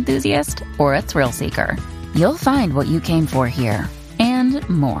outdoor enthusiast, or a thrill seeker, you'll find what you came for here and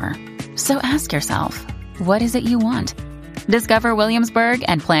more. So ask yourself, what is it you want? Discover Williamsburg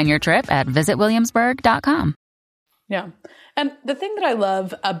and plan your trip at visitwilliamsburg.com. Yeah. And the thing that I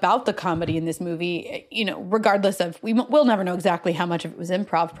love about the comedy in this movie, regardless of, we'll never know exactly how much of it was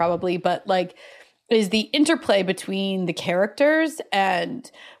improv probably, but like, is the interplay between the characters,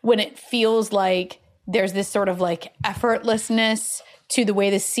 and when it feels like there's this sort of like effortlessness to the way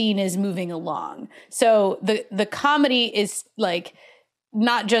the scene is moving along. So the comedy is like,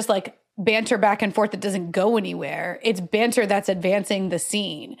 not just like banter back and forth that doesn't go anywhere. It's banter that's advancing the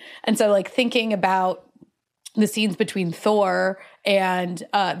scene. And so like thinking about the scenes between Thor and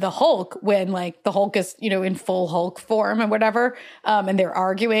the Hulk, when like the Hulk is, in full Hulk form and whatever, and they're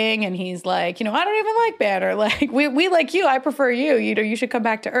arguing, and he's like, I don't even like Banner. Like we like you. I prefer you. You should come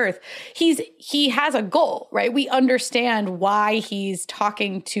back to Earth. He has a goal, right? We understand why he's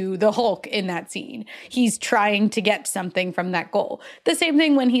talking to the Hulk in that scene. He's trying to get something from that goal. The same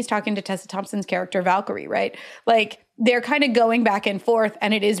thing when he's talking to Tessa Thompson's character, Valkyrie, right? Like, they're kind of going back and forth,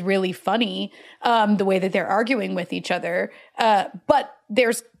 and it is really funny the way that they're arguing with each other. But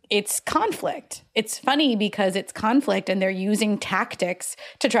it's conflict. It's funny because it's conflict, and they're using tactics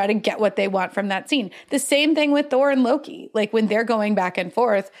to try to get what they want from that scene. The same thing with Thor and Loki. Like, when they're going back and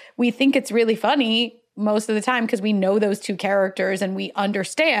forth, we think it's really funny most of the time because we know those two characters and we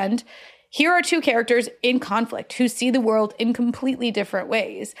understand. Here are two characters in conflict who see the world in completely different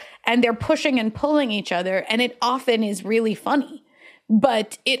ways, and they're pushing and pulling each other, and it often is really funny.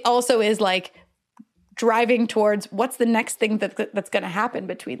 But it also is like driving towards what's the next thing that's going to happen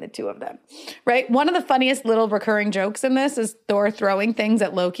between the two of them, right? One of the funniest little recurring jokes in this is Thor throwing things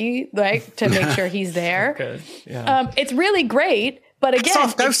at Loki, like to make sure he's there. Good. Yeah. It's really great, but again,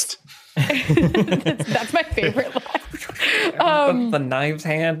 soft ghost. That's my favorite line. The knives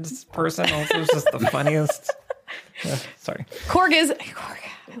hands person also is just the funniest. Sorry. Korg.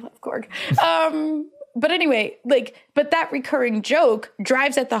 I love Korg. But anyway, but that recurring joke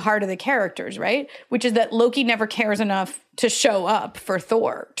drives at the heart of the characters, right? Which is that Loki never cares enough to show up for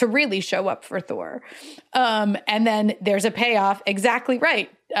Thor, to really show up for Thor. And then there's a payoff. Exactly right.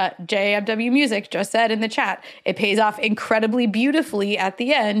 JMW Music just said in the chat, it pays off incredibly beautifully at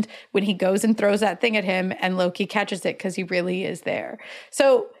the end when he goes and throws that thing at him and Loki catches it because he really is there.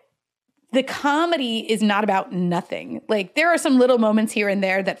 So the comedy is not about nothing. Like, there are some little moments here and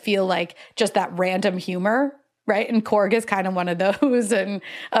there that feel like just that random humor, right? And Korg is kind of one of those. And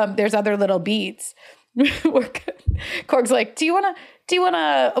there's other little beats. Korg's like, do you want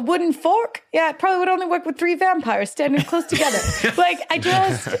a wooden fork? Yeah, it probably would only work with 3 vampires standing close together.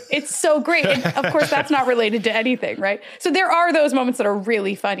 It's so great. And of course, that's not related to anything, right? So there are those moments that are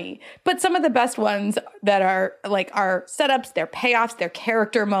really funny, but some of the best ones that are like our setups, their payoffs, their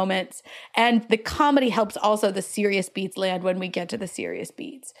character moments, and the comedy helps also the serious beats land when we get to the serious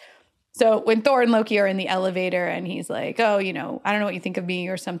beats. So when Thor and Loki are in the elevator and he's like, oh, I don't know what you think of me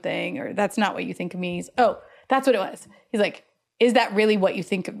or something, or that's not what you think of me. That's what it was. He's like, is that really what you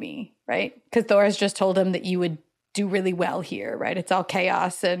think of me? Right? Because Thor has just told him that you would do really well here, right? It's all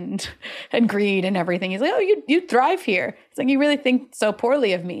chaos and greed and everything. He's like, oh, you thrive here. It's like, you really think so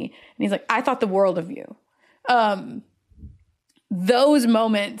poorly of me. And he's like, I thought the world of you. Those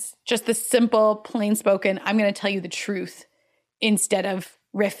moments, just the simple, plain spoken, I'm going to tell you the truth instead of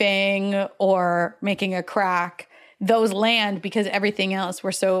riffing or making a crack, those land because everything else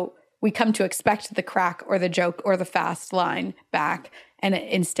we come to expect the crack or the joke or the fast line back, and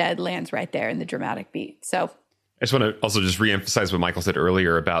it instead lands right there in the dramatic beat. So I just want to also just reemphasize what Michael said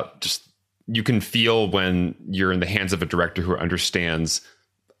earlier about just, you can feel when you're in the hands of a director who understands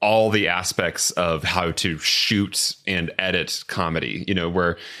all the aspects of how to shoot and edit comedy,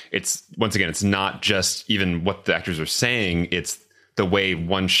 where it's, once again, it's not just even what the actors are saying, it's the way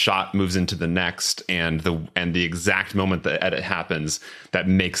one shot moves into the next and the exact moment the edit happens that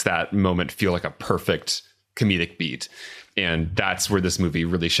makes that moment feel like a perfect comedic beat. And that's where this movie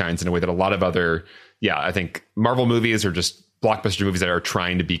really shines in a way that a lot of other, I think Marvel movies or just blockbuster movies that are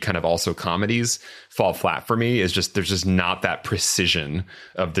trying to be kind of also comedies fall flat for me. Is just, there's just not that precision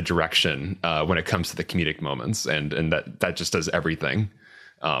of the direction when it comes to the comedic moments. And that just does everything.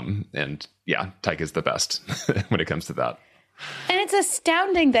 Taika is the best when it comes to that. And it's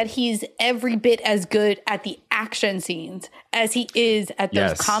astounding that he's every bit as good at the action scenes as he is at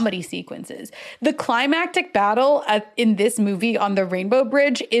those comedy sequences. The climactic battle in this movie on the Rainbow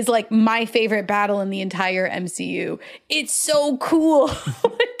Bridge is like my favorite battle in the entire MCU. It's so cool.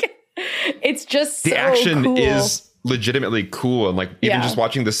 It's just the so action cool. is legitimately cool, and even just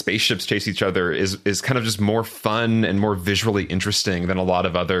watching the spaceships chase each other is kind of just more fun and more visually interesting than a lot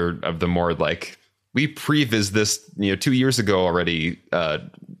of other of the more we previs this 2 years ago already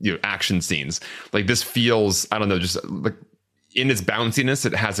action scenes. Like, this feels, I don't know, just like in its bounciness,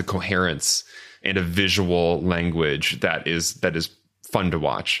 it has a coherence and a visual language that is fun to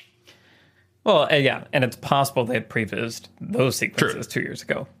watch. Well, and it's possible they had prevised those sequences 2 years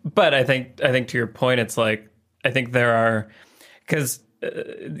ago. But I think to your point, it's like, I think there are, because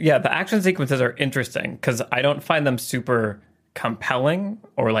the action sequences are interesting because I don't find them super compelling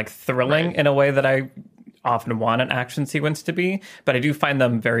or thrilling in a way that I often want an action sequence to be, but I do find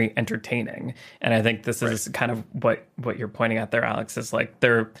them very entertaining. And I think this is kind of what you're pointing at there, Alex, is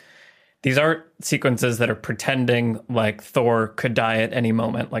they're these aren't sequences that are pretending like Thor could die at any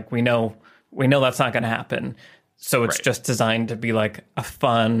moment. Like we know that's not going to happen. So it's just designed to be like a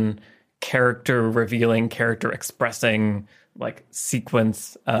fun, character revealing, character expressing like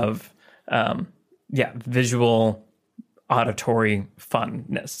sequence of visual, auditory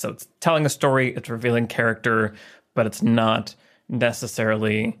funness. So it's telling a story, it's revealing character, but it's not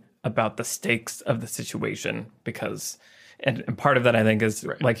necessarily about the stakes of the situation, because and part of that I think is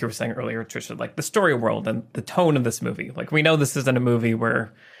like you were saying earlier, Trisha, like the story world and the tone of this movie. Like we know this isn't a movie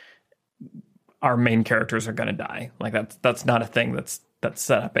where our main characters are going to die. Like that's not a thing that's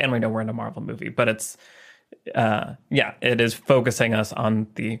set up, and we know we're in a Marvel movie, but it's it is focusing us on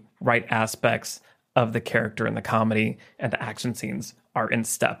the right aspects of the character and the comedy, and the action scenes are in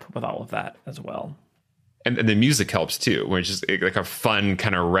step with all of that as well. And the music helps too, which is like a fun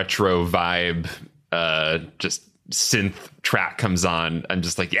kind of retro vibe, just synth track comes on. I'm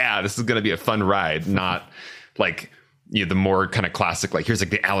just like, yeah, this is going to be a fun ride. Not like, the more kind of classic, like here's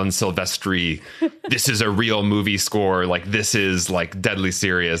like the Alan Silvestri, this is a real movie score. Like this is like deadly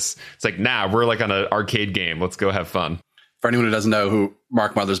serious. It's like, nah, we're like on an arcade game. Let's go have fun. For anyone who doesn't know who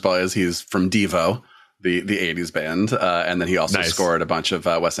Mark Mothersbaugh is, he's from Devo, the 80s band. And then he also scored a bunch of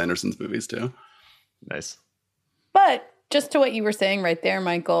Wes Anderson's movies too. Nice. But just to what you were saying right there,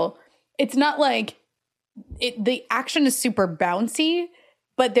 Michael, it's not like the action is super bouncy,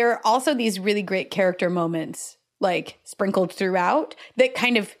 but there are also these really great character moments like sprinkled throughout that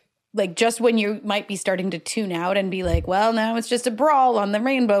kind of like just when you might be starting to tune out and be like, well, now it's just a brawl on the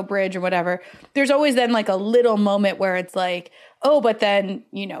Rainbow Bridge or whatever. There's always then like a little moment where it's like, oh, but then,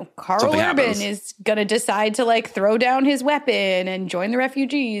 Carl Something Urban happens. is going to decide to like throw down his weapon and join the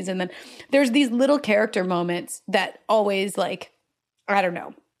refugees. And then there's these little character moments that always like, I don't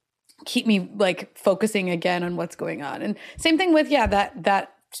know, keep me like focusing again on what's going on. And same thing with,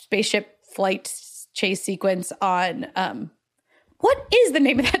 that spaceship flight chase sequence on, what is the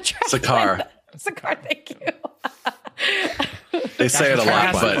name of that track? Sakaar. Sakaar, thank you. They say it a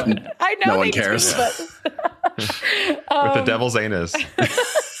lot, but I know no one they do, cares. but With the devil's anus.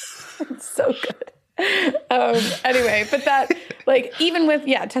 it's so good. Anyway, but that like even with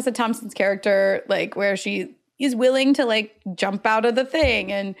Tessa Thompson's character, like where she is willing to like jump out of the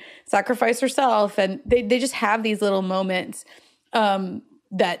thing and sacrifice herself, and they just have these little moments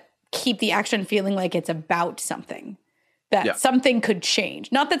that keep the action feeling like it's about something. That something could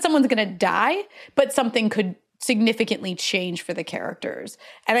change. Not that someone's going to die, but something could significantly change for the characters.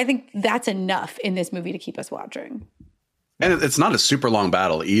 And I think that's enough in this movie to keep us watching. And it's not a super long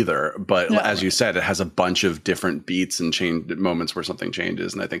battle either, but as you said, it has a bunch of different beats and change moments where something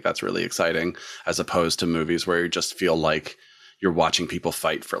changes. And I think that's really exciting, as opposed to movies where you just feel like you're watching people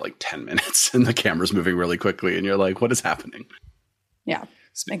fight for like 10 minutes and the camera's moving really quickly and you're like, what is happening? Yeah.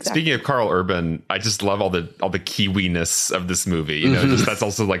 Exactly. Speaking of Carl Urban, I just love all the Kiwi-ness of this movie. Just that's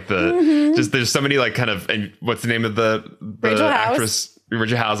also like the just there's so many like kind of, and what's the name of the actress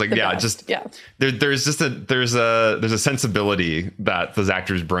Rachel House? Like there's a sensibility that those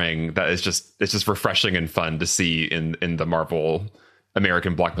actors bring that is it's just refreshing and fun to see in the Marvel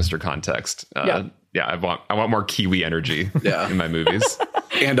American blockbuster context. I want more Kiwi energy in my movies.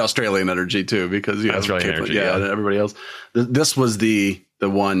 And Australian energy too, because Australian energy, and everybody else. This was the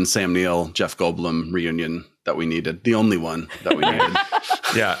one Sam Neill, Jeff Goldblum reunion that we needed. The only one that we needed.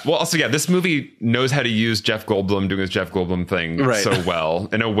 Yeah. Well, also, this movie knows how to use Jeff Goldblum doing his Jeff Goldblum thing so well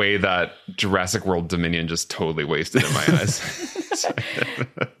in a way that Jurassic World Dominion just totally wasted in my eyes.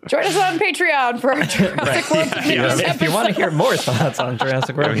 Join us on Patreon for our Jurassic World Dominion episode. If you want to hear more thoughts on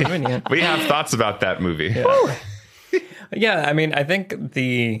Jurassic World Dominion. We have thoughts about that movie. Yeah, I mean, I think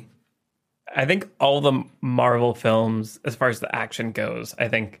all the Marvel films, as far as the action goes, I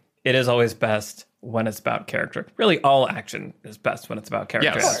think it is always best when it's about character. Really, all action is best when it's about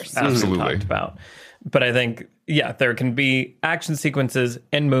character. Yes, as we absolutely. talked about. But I think, there can be action sequences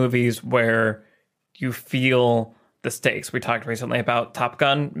in movies where you feel the stakes. We talked recently about Top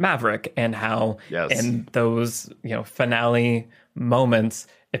Gun Maverick and how in those, finale moments,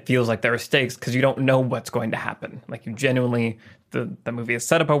 it feels like there are stakes because you don't know what's going to happen. Like you genuinely, the movie has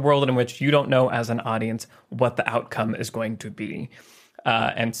set up a world in which you don't know as an audience what the outcome is going to be.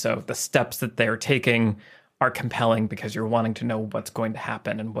 And so the steps that they're taking are compelling because you're wanting to know what's going to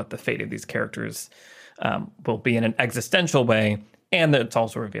happen and what the fate of these characters will be in an existential way. And that it's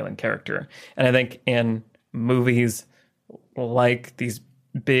also revealing character. And I think in movies like these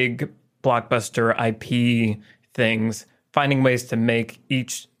big blockbuster IP things, finding ways to make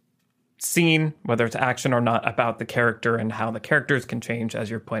each scene, whether it's action or not, about the character and how the characters can change, as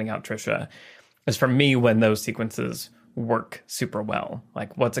you're pointing out, Trisha, is for me when those sequences work super well.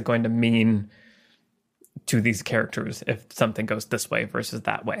 Like, what's it going to mean to these characters if something goes this way versus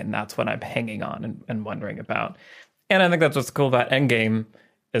that way? And that's what I'm hanging on and wondering about. And I think that's what's cool about Endgame,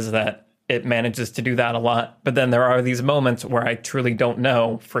 is that it manages to do that a lot. But then there are these moments where I truly don't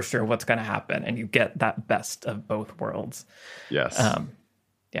know for sure what's going to happen. And you get that best of both worlds. Yes.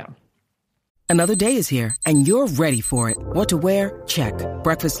 Yeah. Another day is here, and you're ready for it. What to wear? Check.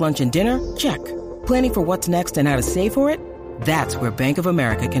 Breakfast, lunch, and dinner? Check. Planning for what's next and how to save for it? That's where Bank of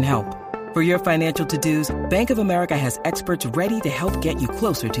America can help. For your financial to-dos, Bank of America has experts ready to help get you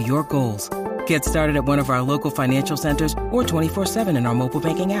closer to your goals. Get started at one of our local financial centers or 24/7 in our mobile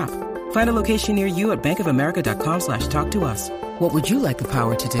banking app. Find a location near you at bankofamerica.com/talktous. What would you like the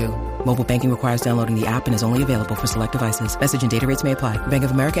power to do? Mobile banking requires downloading the app and is only available for select devices. Message and data rates may apply. Bank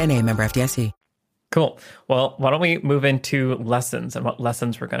of America NA, member FDIC. Cool. Well, why don't we move into lessons and what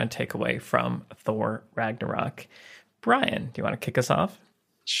lessons we're going to take away from Thor Ragnarok. Brian, do you want to kick us off?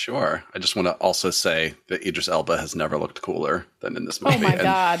 Sure. I just want to also say that Idris Elba has never looked cooler than in this movie. Oh my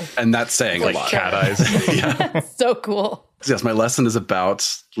God. And that's saying like a lot. cat eyes. Yeah. So cool. Yes, my lesson is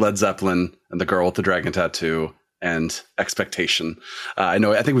about Led Zeppelin and the girl with the dragon tattoo and expectation. I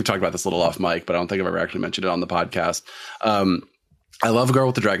think we've talked about this a little off mic, but I don't think I've ever actually mentioned it on the podcast. I love Girl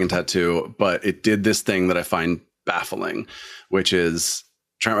with the Dragon Tattoo, but it did this thing that I find baffling, which is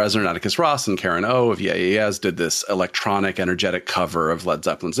Trent Reznor, Atticus Ross, and Karen O of Yeah Yeah Yeahs did this electronic, energetic cover of Led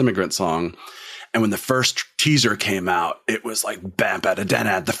Zeppelin's Immigrant Song. And when the first teaser came out, it was like bam bam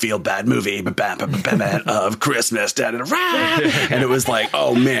da the feel bad movie, bam bam bam of Christmas, da da da, and it was like,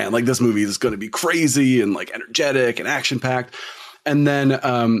 oh man, like this movie is going to be crazy and like energetic and action packed. And then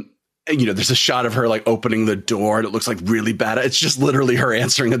there's a shot of her like opening the door, and it looks like really bad. It's just literally her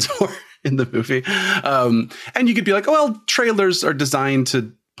answering a door in the movie. And you could be like, oh, well, trailers are designed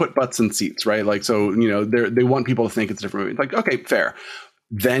to put butts in seats, right? Like, so, they want people to think it's a different movie. Like, okay, fair.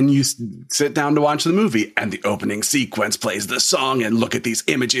 Then you sit down to watch the movie and the opening sequence plays the song and look at these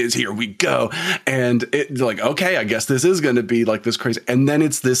images. Here we go. And it's like, okay, I guess this is going to be like this crazy. And then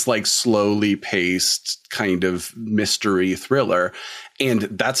it's this like slowly paced kind of mystery thriller. And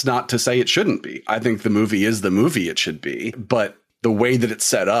that's not to say it shouldn't be. I think the movie is the movie it should be. But the way that it's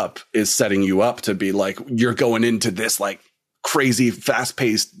set up is setting you up to be like, you're going into this like crazy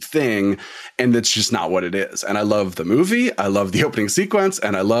fast-paced thing, and that's just not what it is. And I love the movie, I love the opening sequence,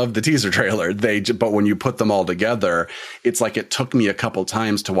 and I love the teaser trailer. But when you put them all together, it's like it took me a couple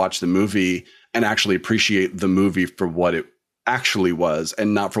times to watch the movie and actually appreciate the movie for what it actually was,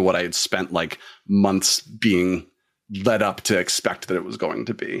 and not for what I had spent like months being led up to expect that it was going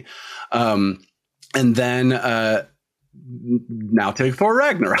to be. And then now take Thor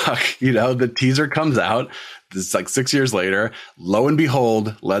Ragnarok. The teaser comes out. It's like 6 years later. Lo and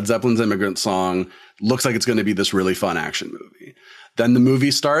behold, Led Zeppelin's Immigrant Song looks like it's going to be this really fun action movie. Then the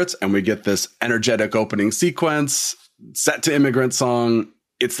movie starts and we get this energetic opening sequence set to Immigrant Song.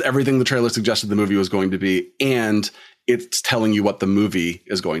 It's everything the trailer suggested the movie was going to be. And it's telling you what the movie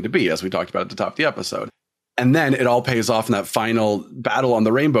is going to be, as we talked about at the top of the episode. And then it all pays off in that final battle on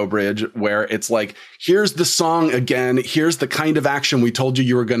the Rainbow Bridge, where it's like, here's the song again. Here's the kind of action we told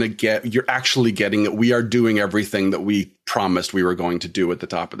you were going to get. You're actually getting it. We are doing everything that we promised we were going to do at the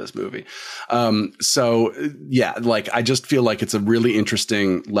top of this movie. I just feel like it's a really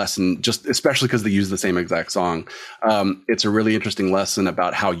interesting lesson, just especially because they use the same exact song. It's a really interesting lesson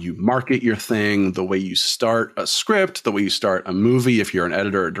about how you market your thing, the way you start a script, the way you start a movie. If you're an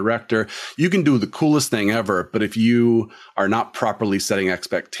editor or director, you can do the coolest thing ever. But if you are not properly setting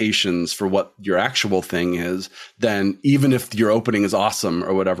expectations for what your actual thing is, then even if your opening is awesome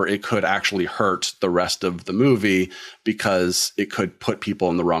or whatever, it could actually hurt the rest of the movie, because it could put people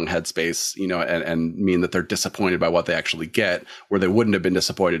in the wrong headspace, and mean that they're disappointed by what they actually get, where they wouldn't have been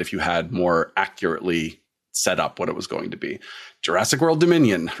disappointed if you had more accurately set up what it was going to be. Jurassic World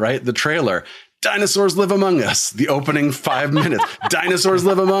Dominion, right? The trailer. Dinosaurs live among us. The opening 5 minutes. Dinosaurs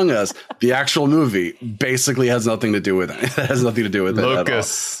live among us. The actual movie basically has nothing to do with it. It has nothing to do with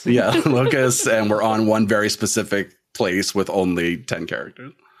Locusts. it at all. Yeah, locusts. And we're on one very specific place with only 10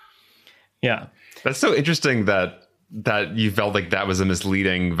 characters. Yeah. That's so interesting that you felt like that was a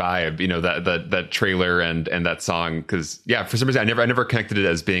misleading vibe, that trailer and that song. Because, yeah, for some reason, I never connected it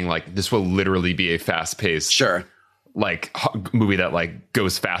as being like, this will literally be a fast paced. Sure. Like movie that like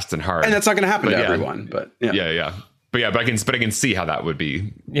goes fast and hard, and that's not going to happen to everyone. But but I can see how that would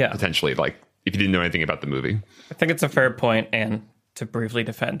be potentially like if you didn't know anything about the movie. I think it's a fair point, and to briefly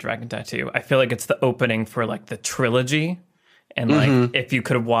defend Dragon Tattoo, I feel like it's the opening for like the trilogy And like, if you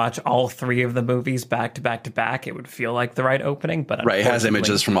could watch all three of the movies back to back to back, it would feel like the right opening. But right, it has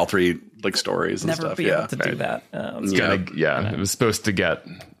images from all three like stories and never stuff. be able to do that. It was supposed to get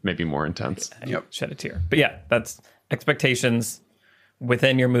maybe more intense. Shed a tear. But yeah, that's expectations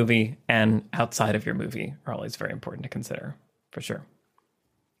within your movie and outside of your movie are always very important to consider, for sure.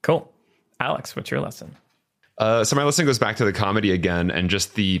 Cool. Alex, what's your lesson? So my lesson goes back to the comedy again, and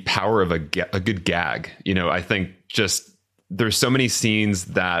just the power of a good gag. You know, I think just there's so many scenes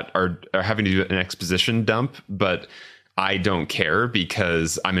that are having to do an exposition dump, but I don't care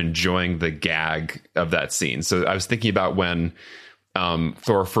because I'm enjoying the gag of that scene. So I was thinking about when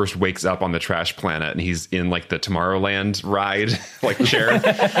Thor first wakes up on the trash planet and he's in like the Tomorrowland ride like chair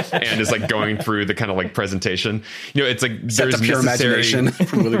and is like going through the kind of like presentation. You know, it's like there's pure imagination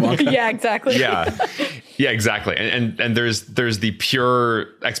from Willy Wonka. Yeah, exactly. Yeah, exactly. And there's the pure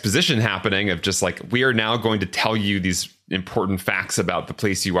exposition happening of just like, we are now going to tell you these important facts about the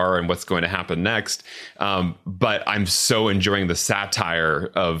place you are and what's going to happen next. But I'm so enjoying the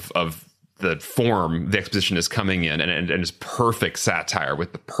satire of the form the exposition is coming in, and it's perfect satire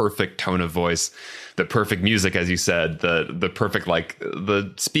with the perfect tone of voice, the perfect music, as you said, the perfect, like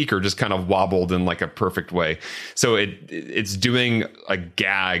the speaker just kind of wobbled in like a perfect way. So it's doing a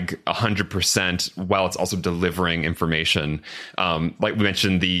gag 100% while it's also delivering information. Like we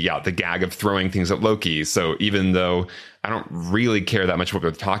mentioned, the gag of throwing things at Loki. So even though I don't really care that much what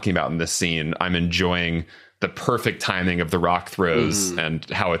we're talking about in this scene, I'm enjoying the perfect timing of the rock throws and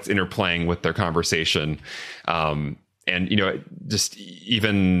how it's interplaying with their conversation. And, you know, just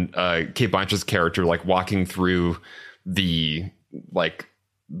even Cate Blanchett's character, like walking through the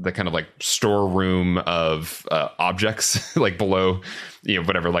kind of like storeroom of objects, like below, you know,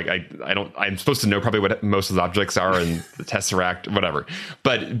 whatever. Like I'm supposed to know probably what most of the objects are in the Tesseract, whatever.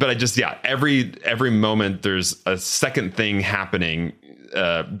 But I just, every moment there's a second thing happening.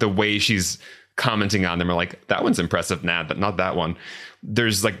 The way she's commenting on them are like, that one's impressive, but not that one.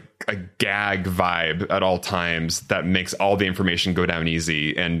 There's like a gag vibe at all times that makes all the information go down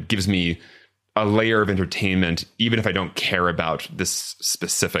easy and gives me a layer of entertainment, even if I don't care about this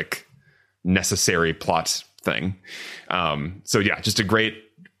specific necessary plot thing. So yeah, just a great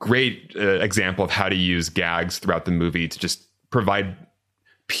example of how to use gags throughout the movie to just provide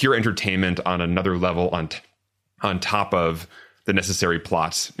pure entertainment on another level on top of the necessary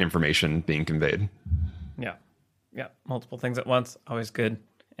plot information being conveyed. Yeah. Multiple things at once, always good.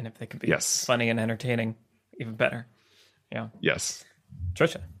 And if they could be funny and entertaining, even better. Yeah. Yes.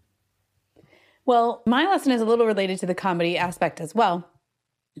 Trisha. Well, my lesson is a little related to the comedy aspect as well.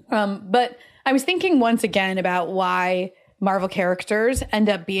 But I was thinking once again about why Marvel characters end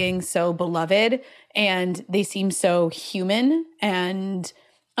up being so beloved and they seem so human and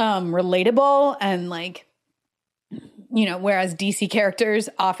relatable, and like, you know, whereas DC characters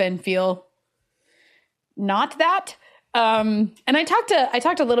often feel not that. And I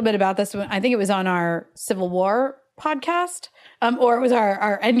talked a little bit about this when I think it was on our Civil War podcast, or it was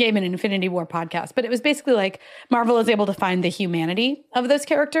our Endgame and Infinity War podcast. But it was basically like Marvel is able to find the humanity of those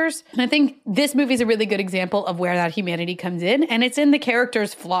characters. And I think this movie is a really good example of where that humanity comes in, and it's in the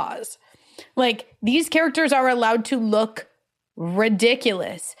characters' flaws. Like, these characters are allowed to look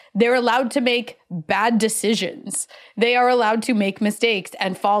ridiculous. They're allowed to make bad decisions. They are allowed to make mistakes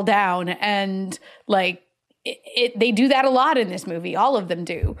and fall down, and like they do that a lot in this movie. All of them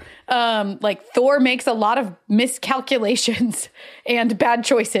do. Like Thor makes a lot of miscalculations and bad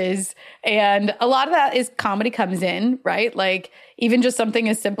choices, and a lot of that is comedy comes in, right? Like even just something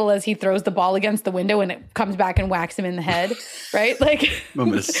as simple as he throws the ball against the window and it comes back and whacks him in the head, right? Like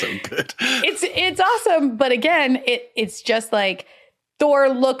moment is so good. It's awesome, but again, it's just like Thor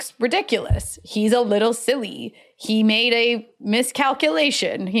looks ridiculous. He's a little silly. He made a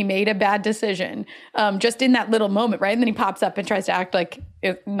miscalculation. He made a bad decision just in that little moment, right? And then he pops up and tries to act like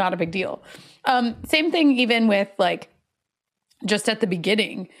it's not a big deal. Same thing even with like just at the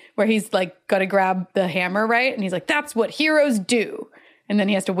beginning where he's like going to grab the hammer, right? And he's like, that's what heroes do. And then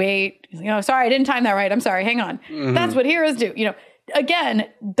he has to wait. He's like, oh, sorry, I didn't time that right. I'm sorry. Hang on. Mm-hmm. That's what heroes do. You know, again,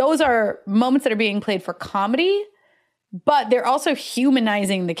 those are moments that are being played for comedy, but they're also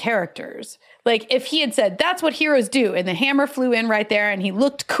humanizing the characters. Like if he had said, that's what heroes do, and the hammer flew in right there and he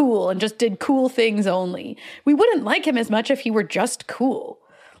looked cool and just did cool things only, we wouldn't like him as much if he were just cool.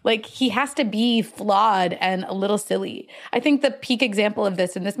 Like he has to be flawed and a little silly. I think the peak example of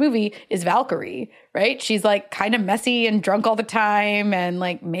this in this movie is Valkyrie, right? She's like kind of messy and drunk all the time and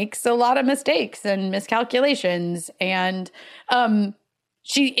like makes a lot of mistakes and miscalculations. And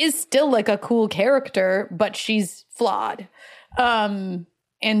she is still like a cool character, but she's flawed.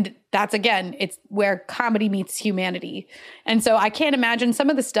 And that's, again, it's where comedy meets humanity. And so I can't imagine some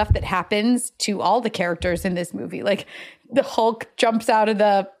of the stuff that happens to all the characters in this movie. Like the Hulk jumps out of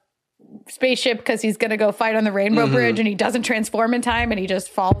the spaceship because he's going to go fight on the Rainbow Bridge, and he doesn't transform in time, and he just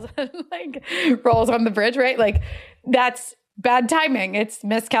falls and like rolls on the bridge, right? Like that's bad timing. It's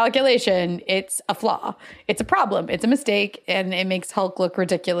miscalculation. It's a flaw. It's a problem. It's a mistake. And it makes Hulk look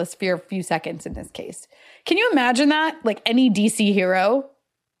ridiculous for a few seconds in this case. Can you imagine that? Like any DC hero,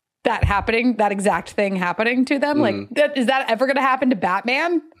 that happening, that exact thing happening to them? Like, is that ever going to happen to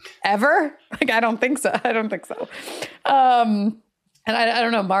Batman? Ever? Like, I don't think so. I don't think so. And I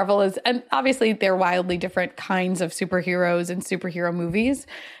don't know. Marvel is, and obviously they're wildly different kinds of superheroes and superhero movies.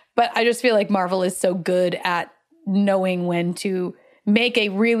 But I just feel like Marvel is so good at knowing when to make a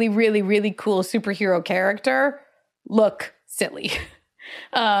really, really, really cool superhero character look silly.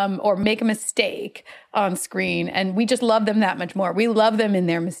 Or make a mistake on screen. And we just love them that much more. We love them in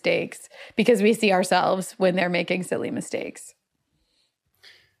their mistakes because we see ourselves when they're making silly mistakes.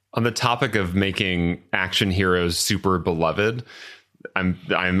 On the topic of making action heroes super beloved,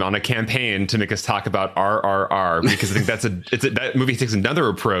 I'm on a campaign to make us talk about RRR because I think that movie takes another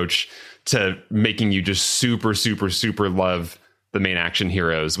approach to making you just super, super, super love the main action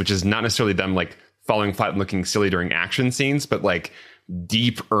heroes, which is not necessarily them like falling flat and looking silly during action scenes, but like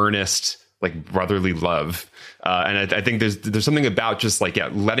deep, earnest, like brotherly love. And I think there's something about just like,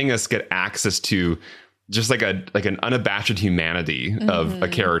 letting us get access to just like an unabashed humanity of a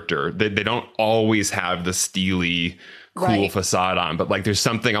character. They don't always have the steely, cool facade on, but like there's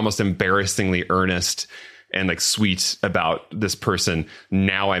something almost embarrassingly earnest and like sweet about this person.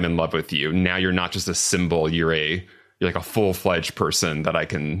 Now I'm in love with you. Now you're not just a symbol. You're like a full-fledged person that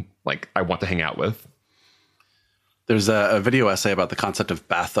I want to hang out with. There's a video essay about the concept of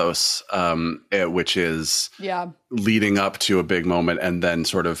bathos, which is leading up to a big moment and then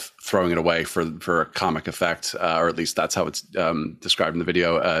sort of throwing it away for a comic effect, or at least that's how it's described in the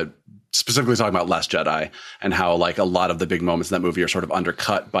video. Specifically talking about Last Jedi and how like a lot of the big moments in that movie are sort of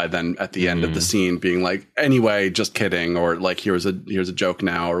undercut by then at the end of the scene being like, anyway, just kidding, or like here's a joke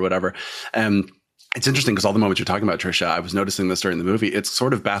now or whatever. And it's interesting because all the moments you're talking about, Trisha, I was noticing this during the movie. It's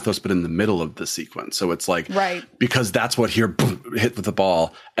sort of bathos, but in the middle of the sequence. So it's like, because that's what here hit with the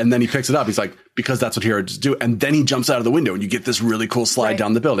ball. And then he picks it up. He's like, because that's what heroes do. And then he jumps out of the window and you get this really cool slide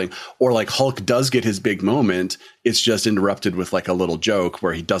down the building. Or like Hulk does get his big moment. It's just interrupted with like a little joke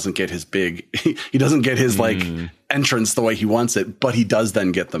where he doesn't get his big, he doesn't get his like entrance the way he wants it, but he does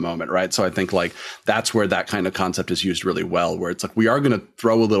then get the moment, right? So I think like that's where that kind of concept is used really well, where it's like, we are going to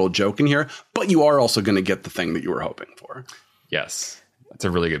throw a little joke in here, but you are also going to get the thing that you were hoping for. Yes. That's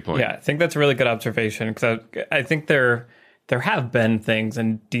a really good point. Yeah, I think that's a really good observation because I think there have been things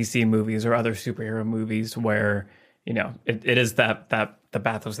in DC movies or other superhero movies where, you know, it is that the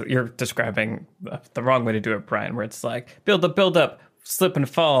bathos that you're describing, the wrong way to do it, Brian, where it's like build up, slip and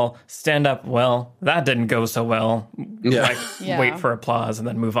fall, stand up. Well, that didn't go so well. Wait for applause and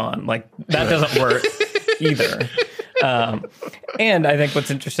then move on. Like that doesn't work either. And I think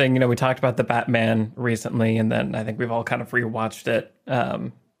what's interesting, you know, we talked about the Batman recently, and then I think we've all kind of rewatched it.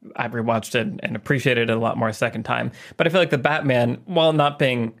 I've rewatched it and appreciated it a lot more a second time. But I feel like the Batman, while not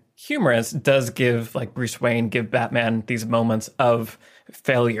being humorous, does give, like Bruce Wayne, give Batman these moments of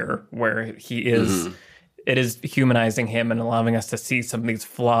failure where he is, it is humanizing him and allowing us to see some of these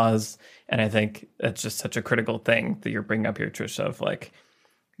flaws. And I think that's just such a critical thing that you're bringing up here, Trisha, of like,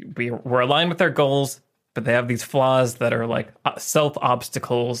 we're aligned with our goals, but they have these flaws that are like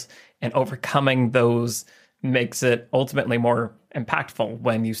self-obstacles, and overcoming those makes it ultimately more impactful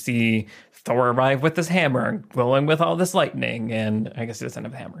when you see Thor arrive with this hammer and glowing with all this lightning, and I guess he doesn't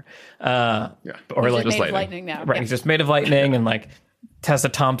have a hammer. Or like just lightning now. Right, he's just made of lightning, and like Tessa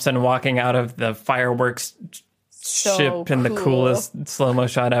Thompson walking out of the fireworks ship in the coolest slow-mo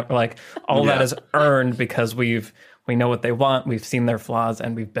shot ever. Like all that is earned because we know what they want, we've seen their flaws,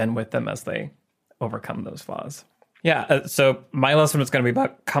 and we've been with them as they overcome those flaws. Yeah, so my lesson was going to be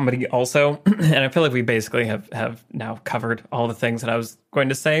about comedy also, and I feel like we basically have now covered all the things that I was going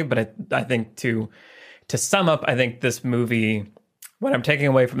to say, but I think to sum up, I think this movie, what I'm taking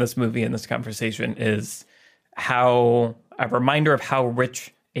away from this movie and this conversation is a reminder of how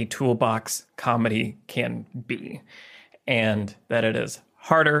rich a toolbox comedy can be, and that it is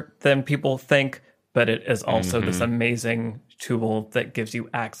harder than people think, but it is also this amazing tool that gives you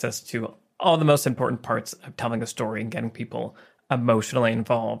access to all the most important parts of telling a story and getting people emotionally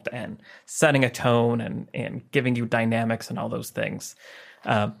involved and setting a tone and giving you dynamics and all those things.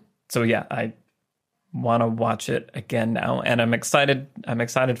 So yeah, want to watch it again now, and I'm excited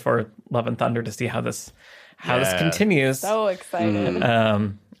for Love and Thunder to see how this continues. So excited.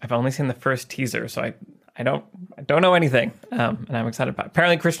 I've only seen the first teaser, so I don't know anything, and I'm excited about it.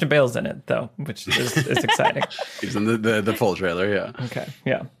 Apparently Christian Bale's in it though, which is exciting. He's in the full trailer, yeah. Okay,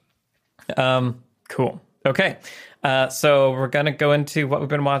 yeah. Cool. Okay. So we're going to go into what we've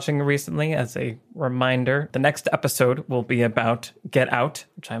been watching recently. As a reminder, the next episode will be about Get Out,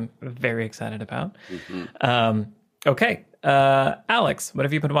 which I'm very excited about. Okay. Alex, what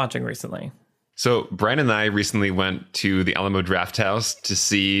have you been watching recently? So Brian and I recently went to the Alamo Drafthouse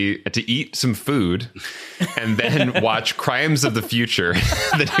to eat some food and then watch Crimes of the Future,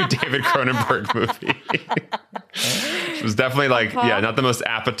 the new David Cronenberg movie. It was definitely not the most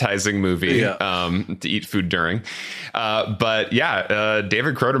appetizing movie to eat food during. But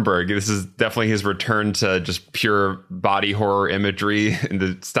David Cronenberg, this is definitely his return to just pure body horror imagery in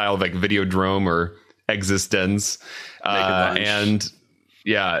the style of like Videodrome or Existence. And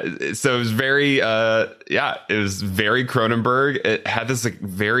yeah, so it was very Cronenberg. It had this like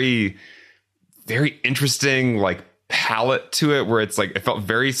very, very interesting like palette to it where it's like it felt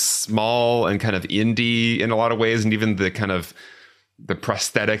very small and kind of indie in a lot of ways, and even the kind of the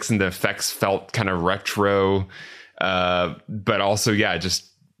prosthetics and the effects felt kind of retro, but also just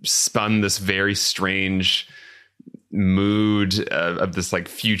spun this very strange mood of this like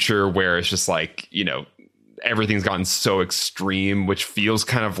future where it's just like, you know, everything's gotten so extreme, which feels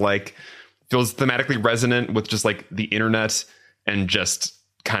thematically resonant with just like the internet and just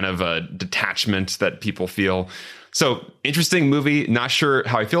kind of a detachment that people feel. So interesting movie. Not sure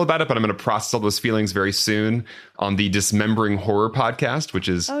how I feel about it, but I'm going to process all those feelings very soon on the Dismembering Horror podcast, which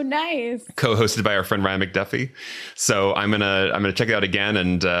is nice, co-hosted by our friend Ryan McDuffie. So I'm gonna check it out again,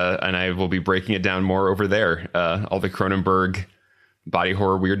 and I will be breaking it down more over there. All the Cronenberg body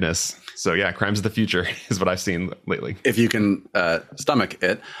horror weirdness. So yeah, Crimes of the Future is what I've seen lately. If you can stomach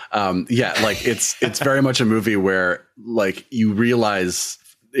it, it's very much a movie where like you realize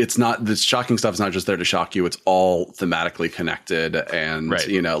it's not, this shocking stuff is not just there to shock you. It's all thematically connected. And,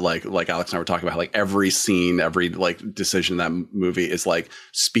 you know, like Alex and I were talking about, like every scene, every like decision in that movie is like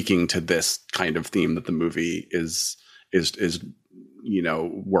speaking to this kind of theme that the movie is, you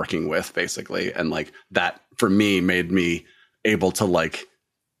know, working with basically. And like that for me made me able to like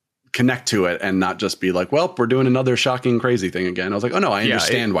connect to it and not just be like, well, we're doing another shocking, crazy thing again. I was like, oh no, I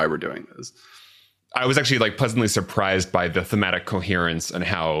understand why we're doing this. I was actually like pleasantly surprised by the thematic coherence and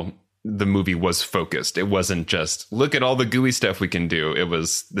how the movie was focused. It wasn't just look at all the gooey stuff we can do. It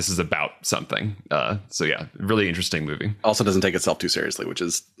was, this is about something. So yeah, really interesting movie. Also doesn't take itself too seriously, which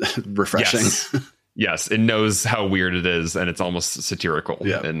is refreshing. Yes, it knows how weird it is, and it's almost satirical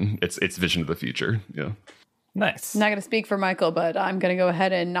in its vision of the future. Yeah. Nice. I'm not going to speak for Michael, but I'm going to go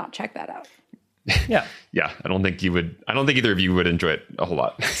ahead and not check that out. Yeah. Yeah. I don't think either of you would enjoy it a whole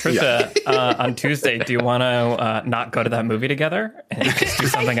lot. Trisha, on Tuesday, do you want to not go to that movie together and just do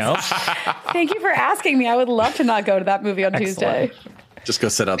something else? Thank you for asking me. I would love to not go to that movie on Tuesday. Just go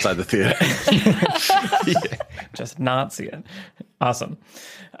sit outside the theater. Just not see it. Awesome.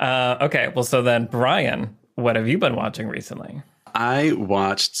 Okay. Well, so then, Brian, what have you been watching recently? I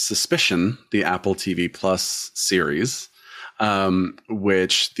watched Suspicion, the Apple TV Plus series,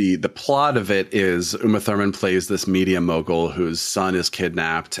 which the plot of it is Uma Thurman plays this media mogul whose son is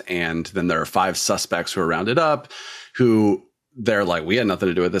kidnapped. And then there are 5 suspects who are rounded up who they're like, we had nothing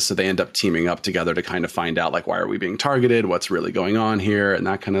to do with this. So they end up teaming up together to kind of find out, like, why are we being targeted? What's really going on here? And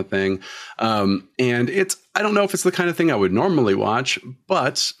that kind of thing. And I don't know if it's the kind of thing I would normally watch,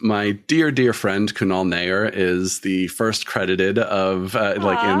 but my dear, dear friend Kunal Nair is the first credited of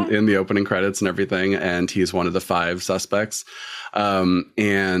in the opening credits and everything. And he's one of the 5 suspects.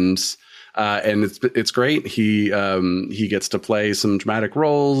 And it's great. He gets to play some dramatic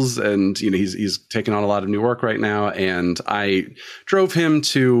roles, and you know he's taking on a lot of new work right now. And I drove him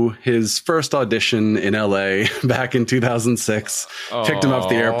to his first audition in LA back in 2006. Picked him up at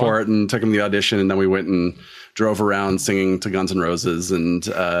the airport and took him to the audition, and then we went and drove around singing to Guns N' Roses, and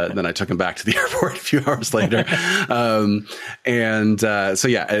then I took him back to the airport a few hours later.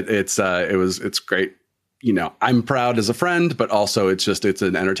 It's great. You know, I'm proud as a friend, but also it's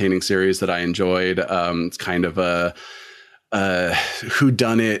an entertaining series that I enjoyed. It's kind of a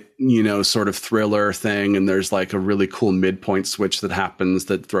whodunit, you know, sort of thriller thing. And there's like a really cool midpoint switch that happens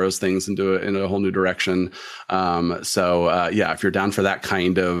that throws things in a whole new direction. If you're down for that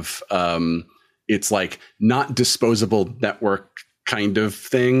kind of, it's like not disposable network kind of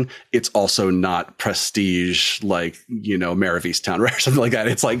thing. It's also not prestige, like, you know, Mare of Easttown or something like that.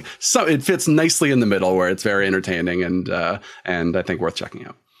 It's like, so it fits nicely in the middle where it's very entertaining and I think worth checking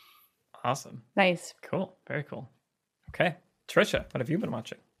out. Awesome. Nice. Cool. Very cool. Okay. Trisha, what have you been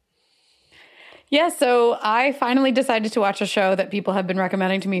watching? Yeah, so I finally decided to watch a show that people have been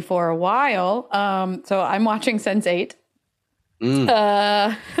recommending to me for a while. So I'm watching Sense8.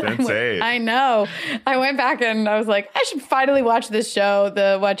 Sense8. I know. I went back and I was like, I should finally watch this show,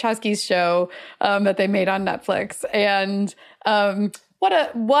 the Wachowskis show that they made on Netflix. And what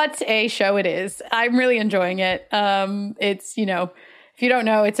a show it is. I'm really enjoying it. It's, you know, if you don't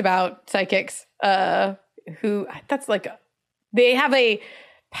know, it's about psychics they have a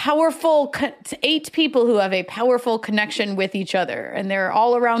powerful 8 people who have a powerful connection with each other, and they're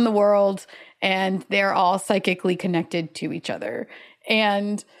all around the world, and they're all psychically connected to each other.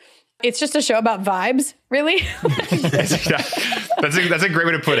 And it's just a show about vibes, really. That's a great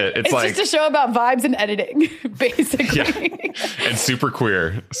way to put it. It's like just a show about vibes and editing, basically. Yeah. And super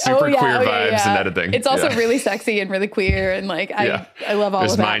queer vibes and editing. It's also really sexy and really queer, and like I love all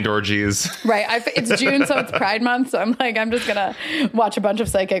There's of that. mind orgies. Right. It's June, so it's Pride Month. So I'm like, I'm just gonna watch a bunch of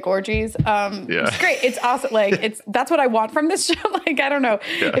psychic orgies. It's great. It's awesome. Like that's what I want from this show. Like I don't know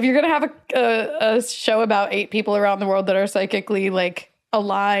if you're gonna have a show about 8 people around the world that are psychically like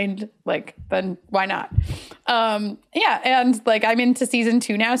aligned, like then why not? And like I'm into season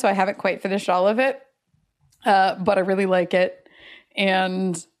 2 now, so I haven't quite finished all of it, but I really like it.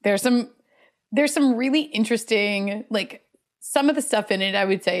 And there's some really interesting, like some of the stuff in it I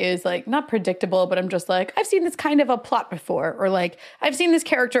would say is like not predictable, but I'm just like, I've seen this kind of a plot before, or like I've seen this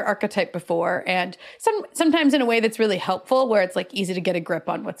character archetype before, and sometimes in a way that's really helpful, where it's like easy to get a grip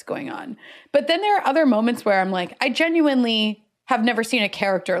on what's going on. But then there are other moments where I'm like, I genuinely have never seen a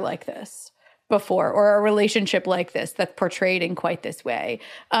character like this before, or a relationship like this that's portrayed in quite this way.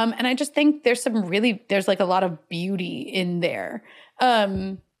 And I just think there's like a lot of beauty in there.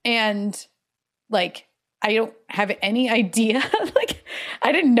 And like, I don't have any idea. Like,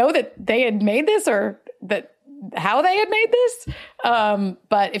 I didn't know that they had made this, or that how they had made this.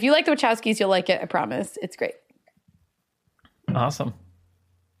 But if you like the Wachowskis, you'll like it. I promise. It's great. Awesome.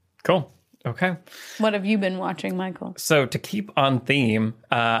 Cool. Okay. What have you been watching, Michael? So to keep on theme,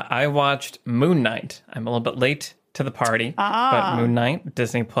 I watched Moon Knight. I'm a little bit late to the party, but Moon Knight,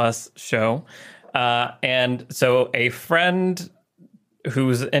 Disney Plus show. And so a friend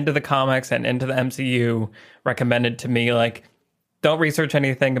who's into the comics and into the MCU recommended to me, like, don't research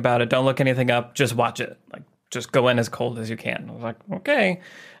anything about it. Don't look anything up. Just watch it. Like, just go in as cold as you can. I was like, okay.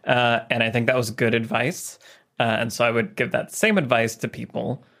 And I think that was good advice. And so I would give that same advice to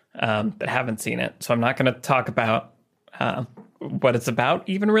people that haven't seen it. So I'm not going to talk about what it's about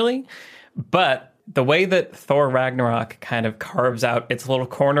even really. But the way that Thor Ragnarok kind of carves out its little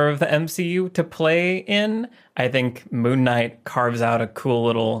corner of the MCU to play in, I think Moon Knight carves out a cool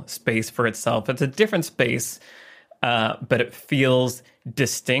little space for itself. It's a different space, but it feels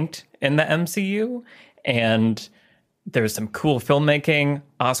distinct in the MCU. And there's some cool filmmaking.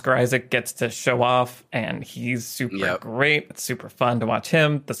 Oscar Isaac gets to show off, and he's super great. It's super fun to watch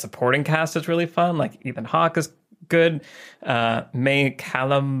him. The supporting cast is really fun. Like Ethan Hawke is good. May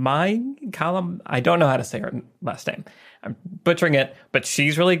Callum, I don't know how to say her last name. I'm butchering it, but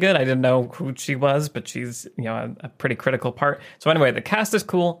she's really good. I didn't know who she was, but she's, you know, a pretty critical part. So anyway, the cast is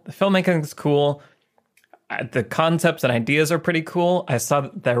cool. The filmmaking is cool. The concepts and ideas are pretty cool. I saw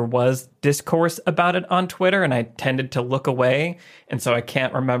that there was discourse about it on Twitter, and I tended to look away. And so I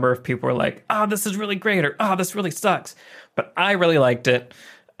can't remember if people were like, oh, this is really great, or oh, this really sucks. But I really liked it.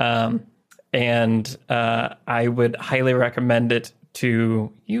 And I would highly recommend it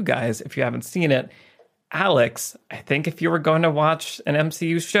to you guys if you haven't seen it. Alex, I think if you were going to watch an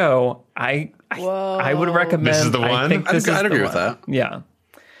MCU show, I would recommend. This is the one? I'd agree with that. Yeah.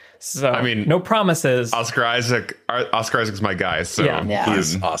 So, I mean, no promises. Oscar Isaac's my guy. So Yeah.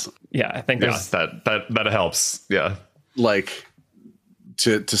 He's awesome. Yeah, I think that helps. Yeah. Like,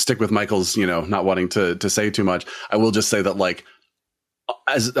 to stick with Michael's, you know, not wanting to say too much, I will just say that, like,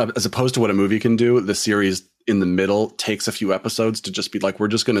 as opposed to what a movie can do, the series in the middle takes a few episodes to just be like, we're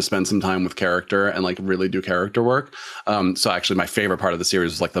just going to spend some time with character and like really do character work. So actually my favorite part of the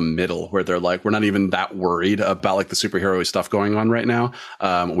series is like the middle, where they're like, we're not even that worried about like the superhero stuff going on right now.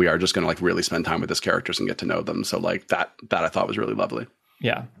 We are just going to like really spend time with these characters and get to know them. So like that I thought was really lovely.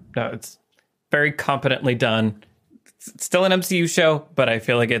 Yeah, no, it's very competently done. It's still an MCU show, but I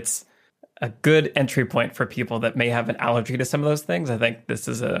feel like it's a good entry point for people that may have an allergy to some of those things. I think this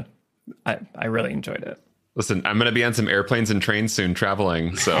is I really enjoyed it. Listen, I'm going to be on some airplanes and trains soon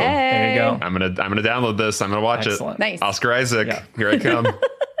traveling. So There you go. I'm going to download this. I'm going to watch Excellent. it. Nice. Oscar Isaac. Yeah. Here I come.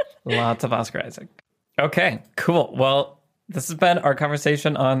 Lots of Oscar Isaac. Okay, cool. Well, This has been our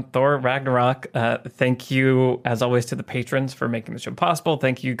conversation on Thor Ragnarok. Thank you, as always, to the patrons for making the show possible.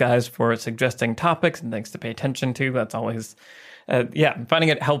 Thank you guys for suggesting topics and things to pay attention to. That's always, finding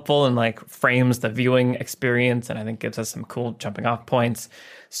it helpful and like frames the viewing experience, and I think gives us some cool jumping off points.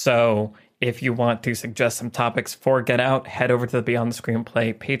 So if you want to suggest some topics for Get Out, head over to the Beyond the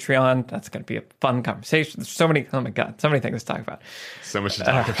Screenplay Patreon. That's going to be a fun conversation. There's so many, oh my God, so many things to talk about. So much to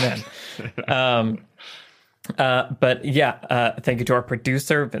talk about. Thank you to our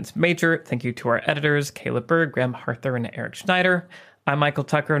producer, Vince Major. Thank you to our editors, Caleb Berg, Graham Harther, and Eric Schneider. I'm Michael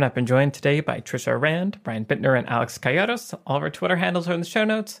Tucker, and I've been joined today by Trisha Rand, Brian Bittner, and Alex Calleros. All of our Twitter handles are in the show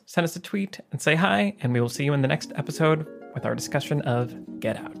notes. Send us a tweet and say hi, and we will see you in the next episode with our discussion of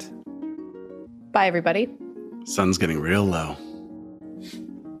Get Out. Bye, everybody. Sun's getting real low.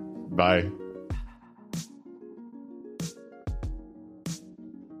 Bye.